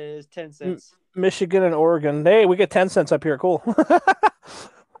is 10 cents. Michigan and Oregon. Hey, we get 10 cents up here. Cool.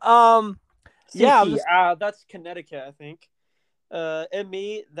 Yeah, CT, that's Connecticut, I think.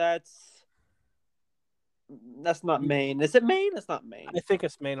 ME, that's not Maine. Is it Maine? It's not Maine. I think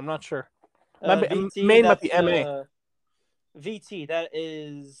it's Maine. I'm not sure. VT, Maine might be MA. VT, that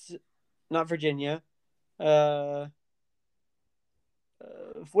is not Virginia. What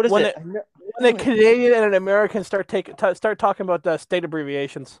is When it? When a Canadian and an American start talking about the state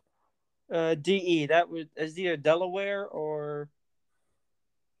abbreviations. DE, is either Delaware or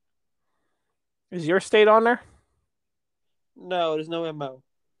Is your state on there? no? There's no MO.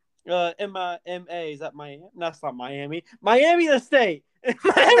 MA is that Miami? No, that's not Miami. Miami, the state.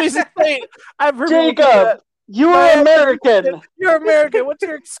 Miami's the state. I've heard Jacob, you are American. You're American. What's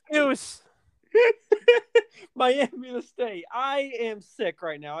your excuse? Miami, the state. I am sick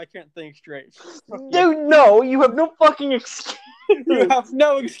right now. I can't think straight. You know, you have no fucking excuse. You have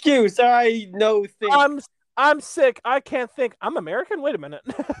no excuse. I know things. I'm sick. I can't think. I'm American. Wait a minute.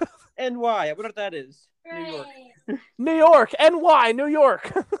 NY. I wonder what that is. New York. New York. NY. New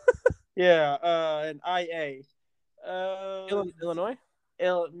York. Yeah. And IA. Illinois.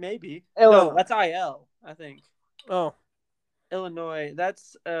 Maybe. Illinois. No, that's IL. I think. Oh. Illinois.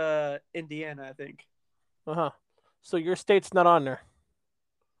 That's Indiana. I think. So your state's not on there.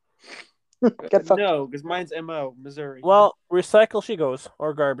 Get fucked. No, because mine's MO, Missouri. Well, recycle she goes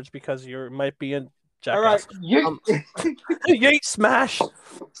or garbage because you might be in jackass. All right. Yeet, smash.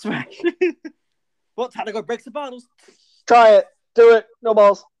 Smash. Well, time to go break some bottles. Try it. Do it. No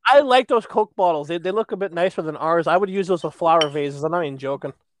balls. I like those Coke bottles. They look a bit nicer than ours. I would use those with flower vases. I'm not even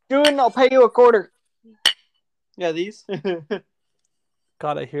joking. Do it and I'll pay you $0.25. Yeah, these.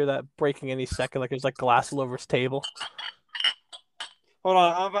 God, I hear that breaking any second. Like there's like glass all over his table. Hold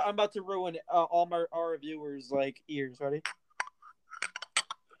on, I'm about to ruin all our viewers' like ears. Ready?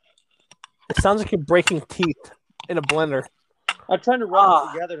 It sounds like you're breaking teeth in a blender. I'm trying to rub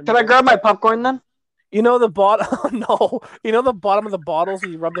it together. Can I grab my popcorn then? You know the bottom? No. You know the bottom of the bottles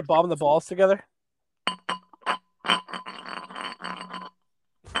when you rub the bottom of the balls together?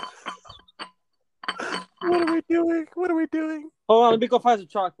 What are we doing? What are we doing? Hold on, let me go find some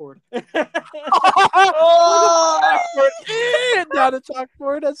chalkboard. Down a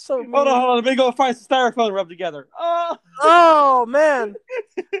chalkboard. That's so mean. Hold on, let me go find some styrofoam and rub together. Oh man.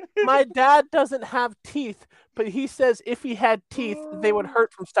 My dad doesn't have teeth, but he says if he had teeth, they would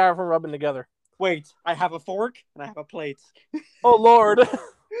hurt from styrofoam rubbing together. Wait, I have a fork and I have a plate. Oh Lord.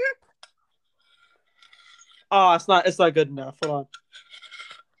 Oh, it's not good enough. Hold on.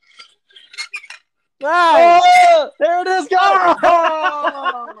 Nice. Oh, there it is, guys.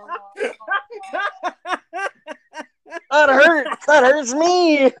 That hurts. That hurts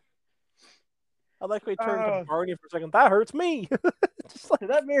me. I like we turned to Barney for a second. That hurts me. Just like,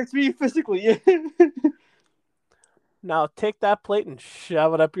 that hurts me physically. Now take that plate and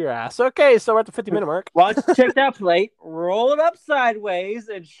shove it up your ass. Okay, so we're at the 50-minute mark. Why don't you take that plate, roll it up sideways,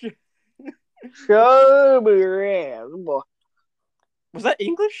 and Show me your ass, boy. Was that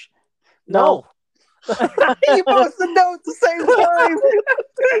English? No. You both know at the same time.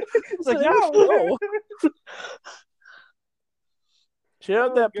 It's like, no.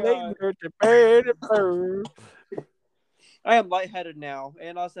 Shove that plate and hurt your bird. I am lightheaded now,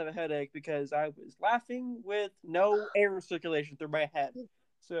 and also have a headache because I was laughing with no air circulation through my head.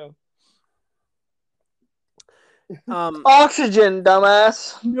 So, oxygen,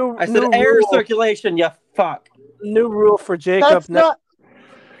 dumbass. I said air circulation. You fuck. New rule for Jacob.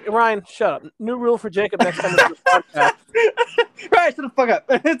 Ryan, shut up. New rule for Jacob next time we do the podcast. Right, shut the fuck up.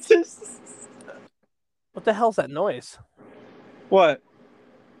 It's just... What the hell's that noise? What?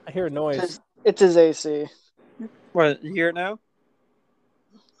 I hear a noise. It's his AC. What, you hear it now?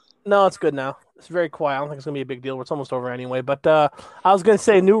 No, it's good now. It's very quiet. I don't think it's going to be a big deal. It's almost over anyway. But I was going to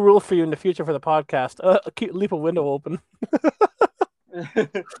say, new rule for you in the future for the podcast. Leave a window open.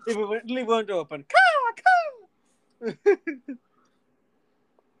 Leave a window open.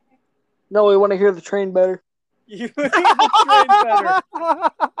 No, we want to hear the train better. You hear the train better.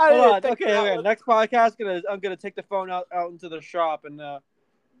 Hold on. Okay. Next podcast, I'm gonna take the phone out into the shop and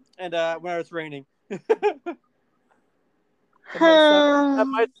when it's raining. That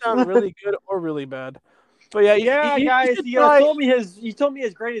might sound really good or really bad. But yeah, guys, told me his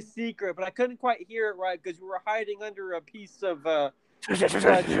greatest secret, but I couldn't quite hear it right because we were hiding under a piece of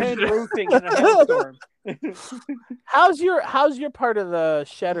tin roofing in a hailstorm. How's your part of the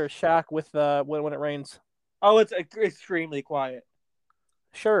shed or shack with when it rains? Oh, it's extremely quiet.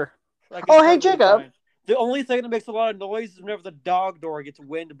 Sure. Oh, hey, Jacob. The only thing that makes a lot of noise is whenever the dog door gets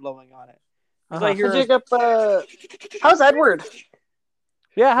wind blowing on it. I hear Jacob, how's Edward?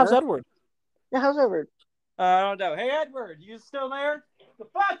 Yeah, how's Edward? Yeah, how's Edward? I don't know. Hey, Edward, you still there? Go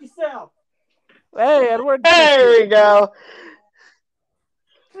fuck yourself. Hey, Edward. There we go.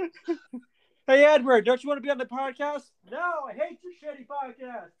 Hey, Edward, don't you want to be on the podcast? No, I hate your shitty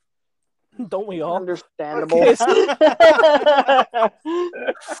podcast. Don't we all? Understandable. Okay.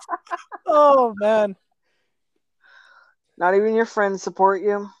 Oh, man. Not even your friends support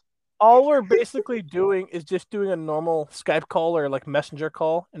you? All we're basically doing is just doing a normal Skype call or like messenger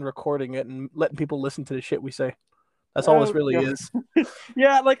call and recording it and letting people listen to the shit we say. That's all this really is.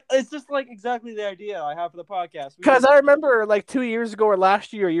 Yeah, like it's just like exactly the idea I have for the podcast. Because I remember like 2 years ago or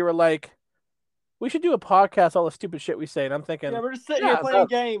last year, you were like, we should do a podcast, all the stupid shit we say. And I'm thinking, yeah, we're just sitting here playing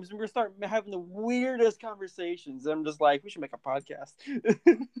games and we're starting having the weirdest conversations. I'm just like, we should make a podcast.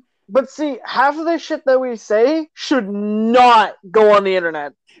 But see, half of the shit that we say should not go on the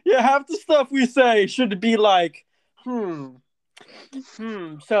internet. Yeah, half the stuff we say should be like, So,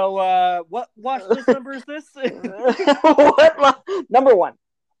 what watch list number is this? What number one?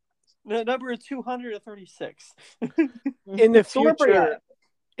 The number is 236. In the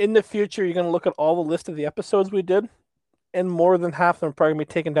future, you're gonna look at all the list of the episodes we did, and more than half of them are probably gonna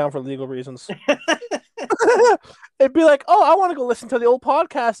be taken down for legal reasons. It'd be like, oh, I want to go listen to the old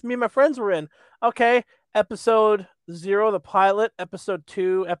podcast me and my friends were in. Okay, episode 0, the pilot, episode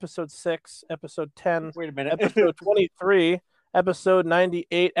 2, episode 6, episode 10. Wait a minute. Episode 23, episode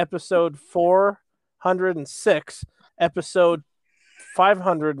 98, episode 406, episode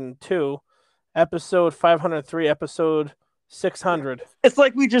 502, episode 503, episode 600. It's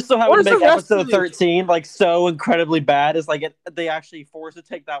like we just so happen to make episode 13 like so incredibly bad. It's like they actually forced to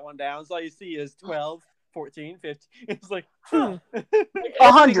take that one down. So all you see is 12, 14, 15. It's like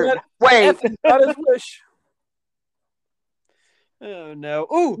 100. Wait, got his wish. Oh no!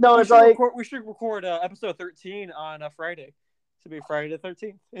 Ooh, no, it's like we should record episode 13 on Friday. It should be Friday the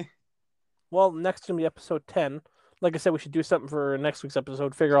 13th. Well, next to be episode 10. Like I said, we should do something for next week's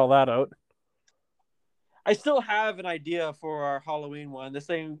episode. Figure all that out. I still have an idea for our Halloween one. The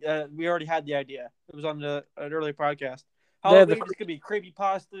same, we already had the idea. It was on an earlier podcast. Halloween is gonna be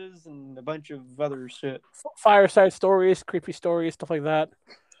creepypastas and a bunch of other shit. Fireside stories, creepy stories, stuff like that.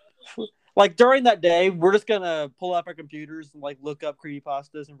 Like during that day, we're just gonna pull up our computers and like look up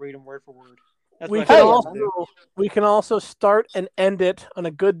creepypastas and read them word for word. We can also start and end it on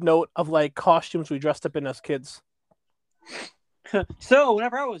a good note of like costumes we dressed up in as kids. So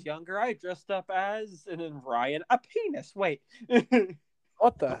whenever I was younger, I dressed up as, and then Ryan, a penis. Wait.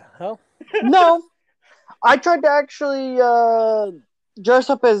 What the hell? No. I tried to actually dress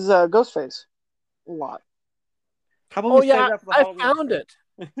up as Ghostface a lot. How about I found it.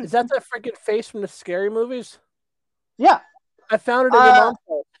 Is that the freaking face from the scary movies? Yeah. I found it in your mom's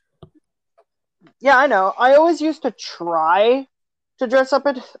house. Yeah, I know. I always used to try to dress up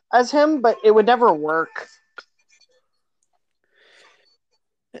as him, but it would never work.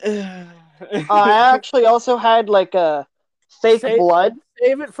 I actually also had like a fake blood.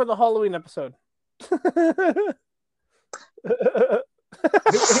 Save it for the Halloween episode. Fuck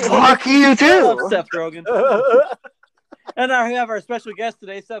you Shut up, too. Seth Rogen. And now we have our special guest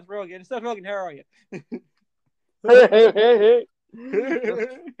today, Seth Rogen. Seth Rogen, how are you? Hey.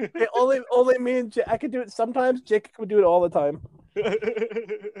 Hey, only me and Jake. I can do it sometimes. Jake would do it all the time. You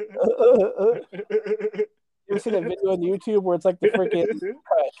ever seen a video on YouTube where it's like the freaking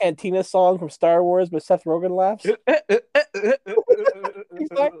Cantina song from Star Wars, but Seth Rogen laughs?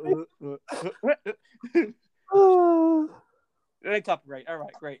 Exactly. Copyright. All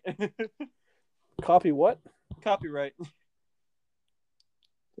right, great. Copy what? Copyright.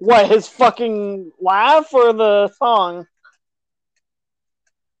 What, his fucking laugh or the song?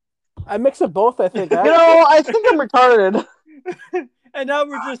 I mix of both, I think. I think I'm retarded. And now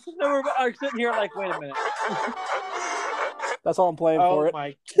we're sitting here like, wait a minute. That's all I'm playing for it. Oh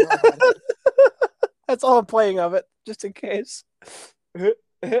my god. That's all I'm playing of it, just in case. You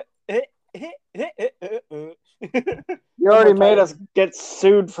already made us get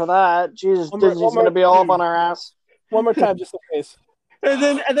sued for that. Jesus, Disney's gonna be all up on our ass. One more time, just in case.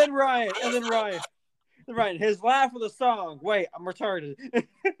 And then Ryan. Ryan, his laugh of the song. Wait, I'm retarded.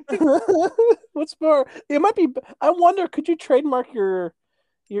 What's more? It might be. I wonder. Could you trademark your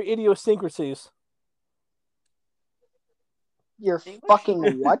idiosyncrasies? Your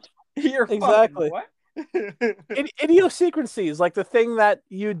fucking what? You're exactly what? Idiosyncrasies, like the thing that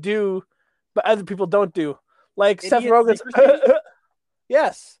you do, but other people don't do. Like Seth Rogen's.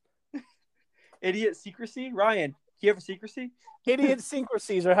 Yes. Idiot secrecy, Ryan. You have a secrecy?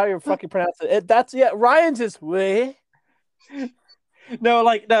 Idiosyncrasies, or how you fucking pronounce it. Ryan's is way.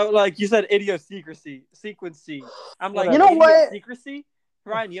 No, you said idiosyncrasy, sequency. I'm like, you know what? Secrecy?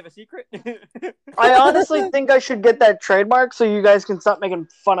 Ryan, you have a secret? I honestly think I should get that trademark so you guys can stop making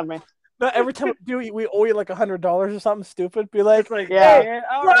fun of me. But every time we owe you like $100 or something stupid. Be like, yeah, hey,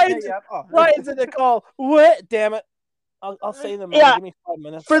 Ryan's in the call. What? Damn it! I'll say them. Yeah. Give me 5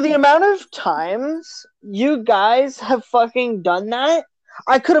 minutes. For the amount of times you guys have fucking done that,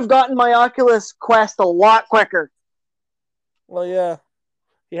 I could have gotten my Oculus Quest a lot quicker. Well, yeah,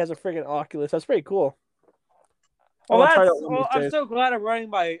 he has a friggin' Oculus. That's pretty cool. Well, I'm so glad I'm running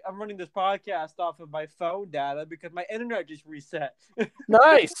this podcast off of my phone data because my internet just reset.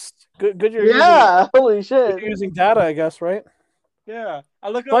 Nice, good. Holy shit. You're using data, I guess, right? Yeah, I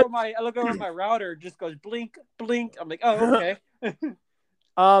look over my router, it just goes blink, blink. I'm like, oh, okay.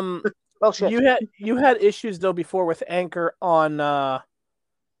 Well, shit. You had issues though before with Anchor on the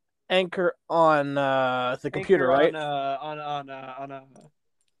computer, right?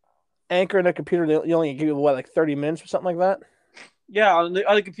 Anchor on the computer, you only give you like 30 minutes or something like that. Yeah, on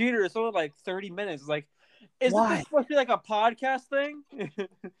the computer, it's only like 30 minutes. Like, isn't this supposed to be like a podcast thing?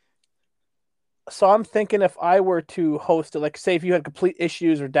 So I'm thinking if I were to host it, like say if you had complete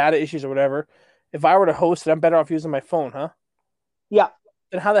issues or data issues or whatever, if I were to host it, I'm better off using my phone, huh? Yeah.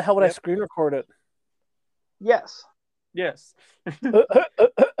 Then how the hell would I screen record it? Yes. Yes. No,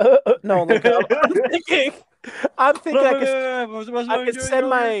 look, I'm thinking I could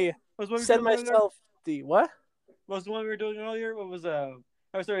send myself the what? What was the one we were doing earlier? What was oh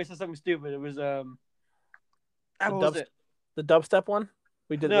sorry, I said something stupid. It was what was it? The dubstep one?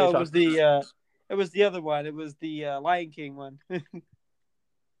 We did. No, it was the other one. It was the Lion King one.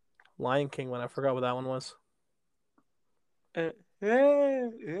 Lion King one. I forgot what that one was.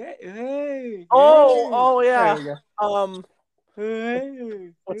 Oh yeah.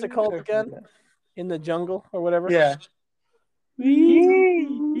 What's it called again? In the Jungle or whatever. Yeah.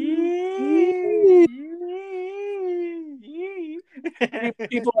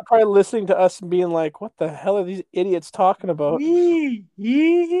 People are probably listening to us and being like, "What the hell are these idiots talking about?" What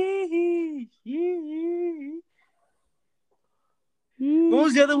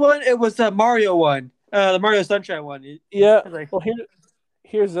was the other one? It was the Mario one. The Mario Sunshine one. Yeah. Well,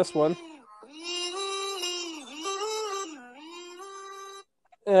 here's this one.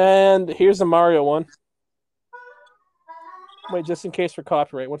 And here's the Mario one. Wait, just in case for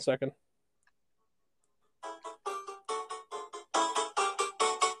copyright. 1 second.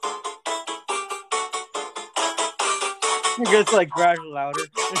 It gets like gradually louder.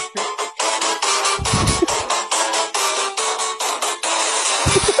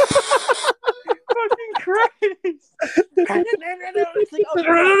 Fucking Christ!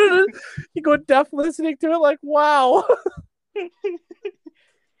 You go deaf listening to it, like, wow.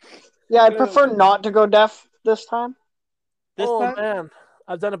 Yeah, I prefer not to go deaf this time. Man,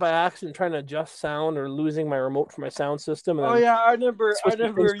 I've done it by accident, trying to adjust sound or losing my remote for my sound system. And Oh then yeah, I remember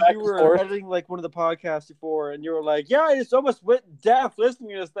switching things back you and were forth. editing like one of the podcasts before, and you were like, "Yeah, I just almost went deaf listening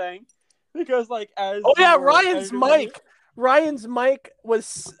to this thing," because like as Oh you yeah, were Ryan's editing mic. Ryan's mic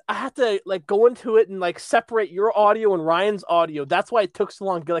was. I had to like go into it and like separate your audio and Ryan's audio. That's why it took so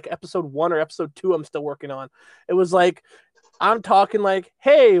long to get like episode 1 or episode 2. I'm still working on. It was like I'm talking like,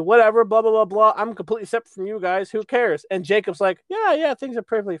 hey, whatever, blah blah blah blah. I'm completely separate from you guys. Who cares? And Jacob's like, yeah, things are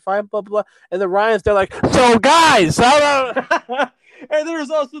perfectly fine, blah blah blah. And then Ryan's there like, so guys, how about... And there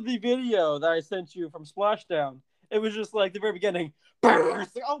was also the video that I sent you from Splashdown. It was just like the very beginning.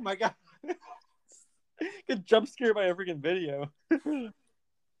 It's like, oh my god. Get jump scared by a freaking video. It's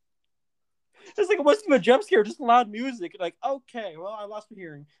like it wasn't even a jump scare, just loud music. Like, okay, well, I lost my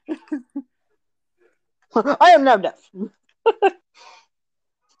hearing. I am now deaf.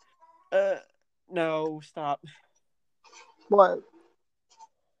 No, stop. What?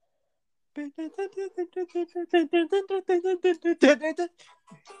 Yeah,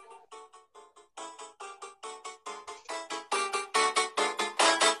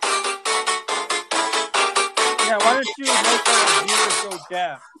 why don't you make our viewers go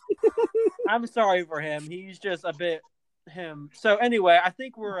deaf? I'm sorry for him. He's just a bit him. So anyway, I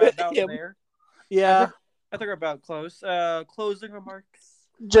think we're about there. Yeah. I think we're about close. Closing remarks,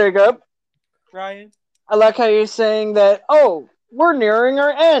 Jacob, Ryan. I like how you're saying that, oh, we're nearing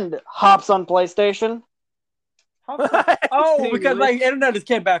our end. Hops on PlayStation. Oh, because my internet just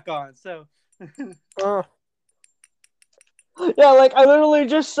came back on. So. Yeah, like I literally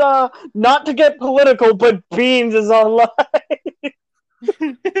just saw, not to get political, but Beans is online.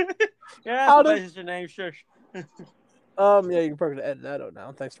 Yeah, How that's your name, shush. Yeah, you can probably edit that out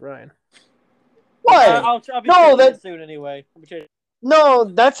now. Thanks, Ryan. What? I'll be No, that soon anyway. No,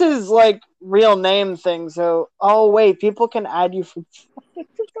 that's his like real name thing. So, oh wait, people can add you for.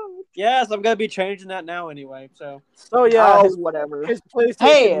 Yes, I'm gonna be changing that now anyway. So. Oh yeah, whatever. His PlayStation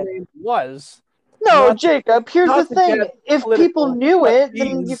Hey! name was. No, Not- Jacob. Here's not the to thing: get if political, people knew but it, then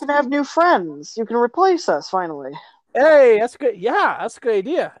you Beans- can have new friends. You can replace us finally. Hey, that's good. Yeah, that's a good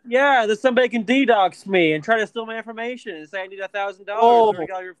idea. Yeah, that somebody can DDoS me and try to steal my information and say I need $1,000 Oh, or get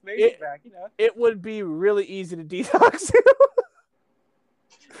your information back. You know. It would be really easy to detox you.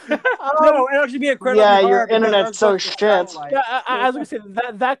 No, it'll actually be incredibly Yeah, hard. your because internet's so ours goes to shit. satellite. Yeah, I was gonna say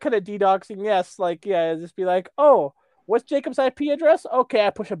that kind of detoxing. Yes, like just be like, oh, what's Jacob's IP address? Okay, I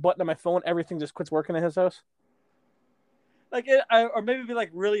push a button on my phone, everything just quits working in his house. Like, or maybe it'd be like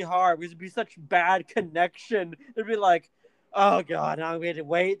really hard because it'd be such bad connection. It'd be like, oh god, now I'm going to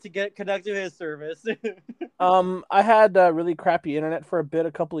wait to get connected to his service. I had really crappy internet for a bit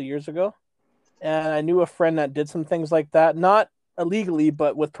a couple of years ago, and I knew a friend that did some things like that, not illegally,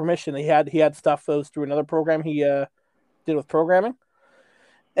 but with permission. He had stuff that was through another program he did with programming,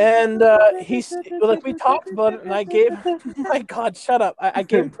 and he's like, we talked about it, and I gave, my God, shut up! I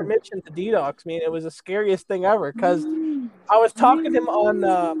gave him permission to DDoS me, and it was the scariest thing ever because I was talking to him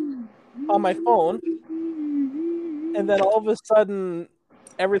on my phone, and then all of a sudden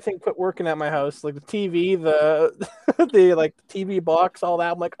everything quit working at my house, like the TV, the the TV box, all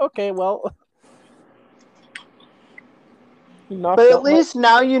that. I'm like, okay, well. But at least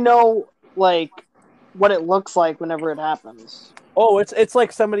now you know, like, what it looks like whenever it happens. Oh, it's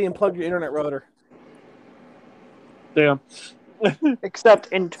like somebody unplugged your internet router. Damn. Except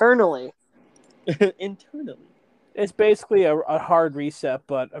internally. Internally. It's basically a hard reset,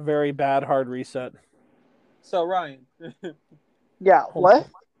 but a very bad hard reset. So Ryan. Yeah. What?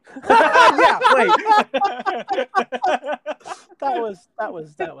 Yeah. Wait. That was. That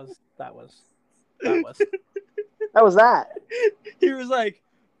was that. He was like,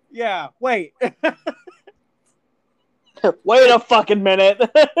 "Yeah, wait." Wait a fucking minute.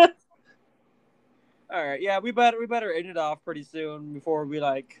 All right, yeah, we better end it off pretty soon before we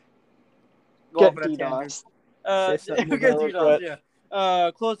like go Get off on a tangent. Say something We get about DDoS, it.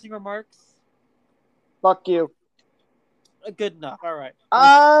 yeah. Closing remarks. Fuck you. Good enough. All right.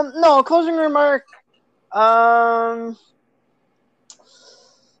 No, closing remark. I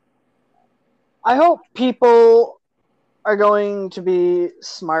hope people are going to be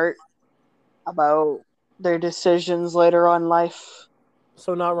smart about their decisions later on in life.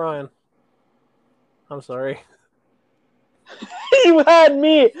 So not Ryan. I'm sorry. You had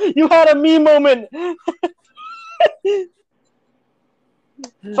me. You had a me moment.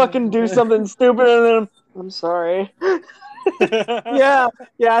 Fucking do something stupid and then I'm sorry. Yeah.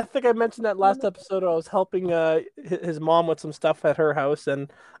 I think I mentioned that last episode. I was helping his mom with some stuff at her house,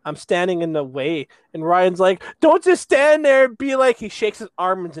 and I'm standing in the way. And Ryan's like, "Don't just stand there and be like." He shakes his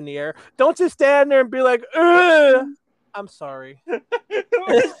arms in the air. "Don't just stand there and be like, ugh." I'm sorry. We're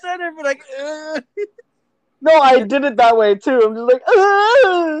just sitting there be like, ugh. No, I did it that way too. I'm just like,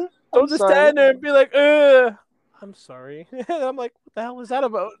 I'm Don't just sorry. stand there and be like, ugh. I'm sorry. And I'm like, what the hell was that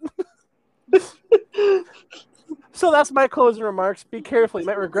about? So that's my closing remarks. Be careful. You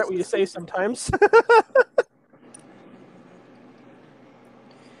might regret what you say sometimes.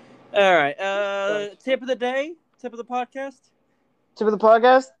 All right. Tip of the day? Tip of the podcast? Tip of the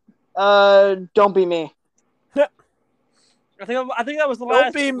podcast? Don't be me. I think that was the Don't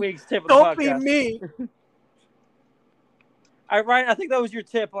last be- week's tip of the Don't podcast. be me. Ryan, I think that was your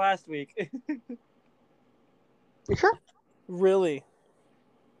tip last week. You sure? Really?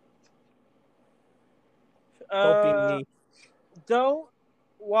 Don't be me. Don't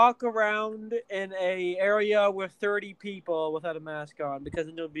walk around in a area with 30 people without a mask on, because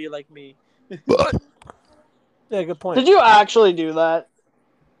then you'll be like me. Yeah, good point. Did you actually do that?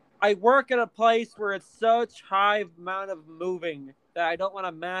 I work at a place where it's such high amount of moving that I don't want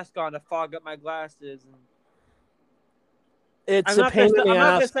a mask on to fog up my glasses. It's I'm a not pain gonna in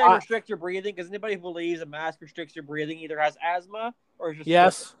the say ass. restrict your breathing, because anybody who believes a mask restricts your breathing either has asthma or is just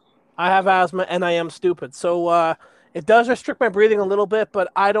Yes, I have asthma and I am stupid. So it does restrict my breathing a little bit,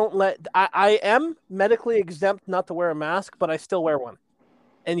 but I don't let. I am medically exempt not to wear a mask, but I still wear one.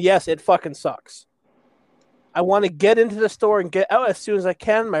 And yes, it fucking sucks. I want to get into the store and get out as soon as I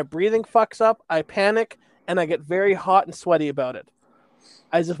can. My breathing fucks up. I panic and I get very hot and sweaty about it.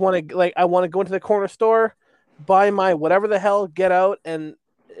 I just want to I want to go into the corner store, buy my whatever the hell, get out, and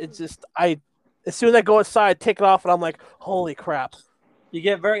it's just as soon as I go outside, take it off, and I'm like, holy crap. You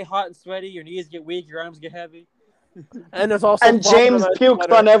get very hot and sweaty, your knees get weak, your arms get heavy. And there's also And James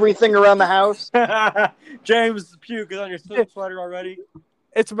puked on everything around the house. James puke is on your sweater already.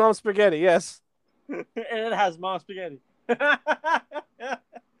 It's mom spaghetti, yes. And it has mom spaghetti.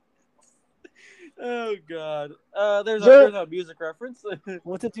 Oh god. There's a music reference.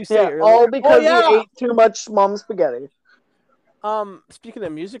 What did you say earlier? All because yeah. he ate too much mom spaghetti. Speaking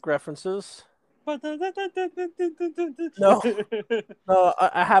of music references, No. no,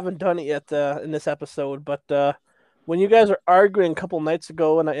 I haven't done it yet in this episode. But when you guys were arguing a couple nights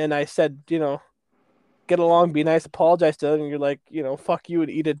ago, and I said, get along, be nice, apologize to them, and you're like, fuck you and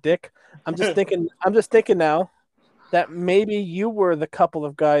eat a dick. I'm just thinking now that maybe you were the couple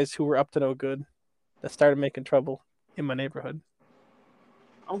of guys who were up to no good that started making trouble in my neighborhood.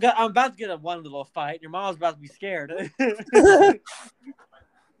 I'm about to get in one little fight. Your mom's about to be scared.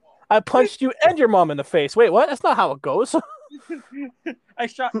 I punched you and your mom in the face. Wait, what? That's not how it goes.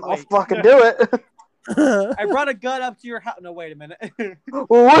 I'll fucking do it. I brought a gun up to your house. No, wait a minute. Wait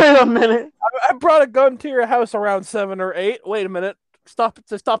a minute. I brought a gun to your house around 7 or 8. Wait a minute. Stop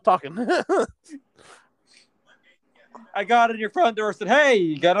talking. I got in your front door and said, hey,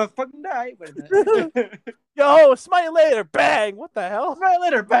 you gotta fucking die. Wait a minute. Yo, smile later. Bang. What the hell? Smile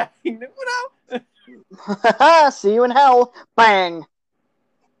later. Bang. What See you in hell. Bang.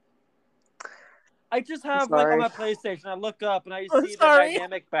 I just have, on my PlayStation, I look up and I see the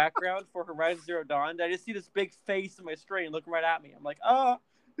dynamic background for Horizon Zero Dawn. I just see this big face on my screen looking right at me. I'm like, oh.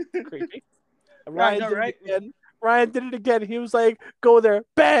 Creepy. Ryan did it again. He was like, go there.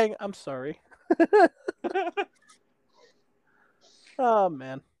 Bang. I'm sorry. Oh,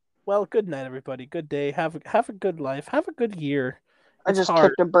 man. Well, good night, everybody. Good day. Have a good life. Have a good year. I just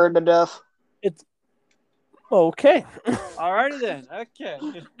kicked a bird to death. It's okay. Alrighty then. Okay.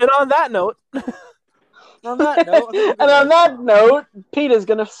 And on that note, on that note, PETA's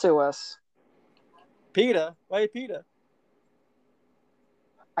gonna sue us. PETA? Why PETA?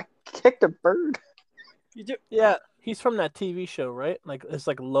 I kicked a bird. You do? Yeah, he's from that TV show, right? Like it's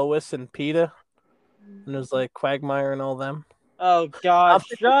like Lois and PETA, and there's like Quagmire and all them. Oh God!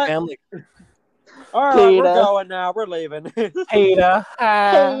 Shut. Family. All right, PETA. We're going now. We're leaving. PETA.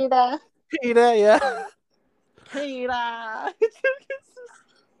 PETA. PETA. Yeah. PETA. PETA.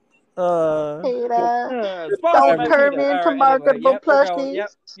 Don't turn me into marketable plushies.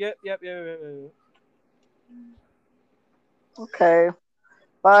 Yep. Okay.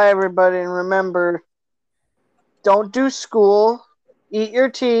 Bye, everybody, and remember, don't do school. Eat your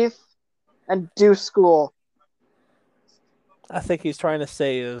teeth, and do school. I think he's trying to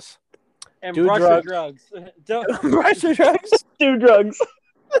say is and do brush your drugs. Don't brush your drugs. Do drugs.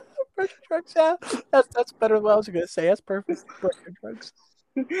 Brush your drugs. Yeah, that's better than what I was going to say. That's perfect. Brush your drugs.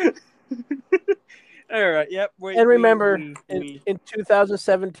 All right. Yep. And remember, in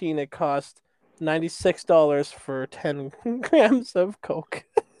 2017, it cost $96 for 10 grams of Coke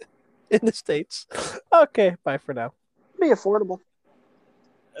in the States. Okay, bye for now. Be affordable.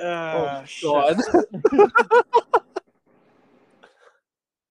 Oh, God.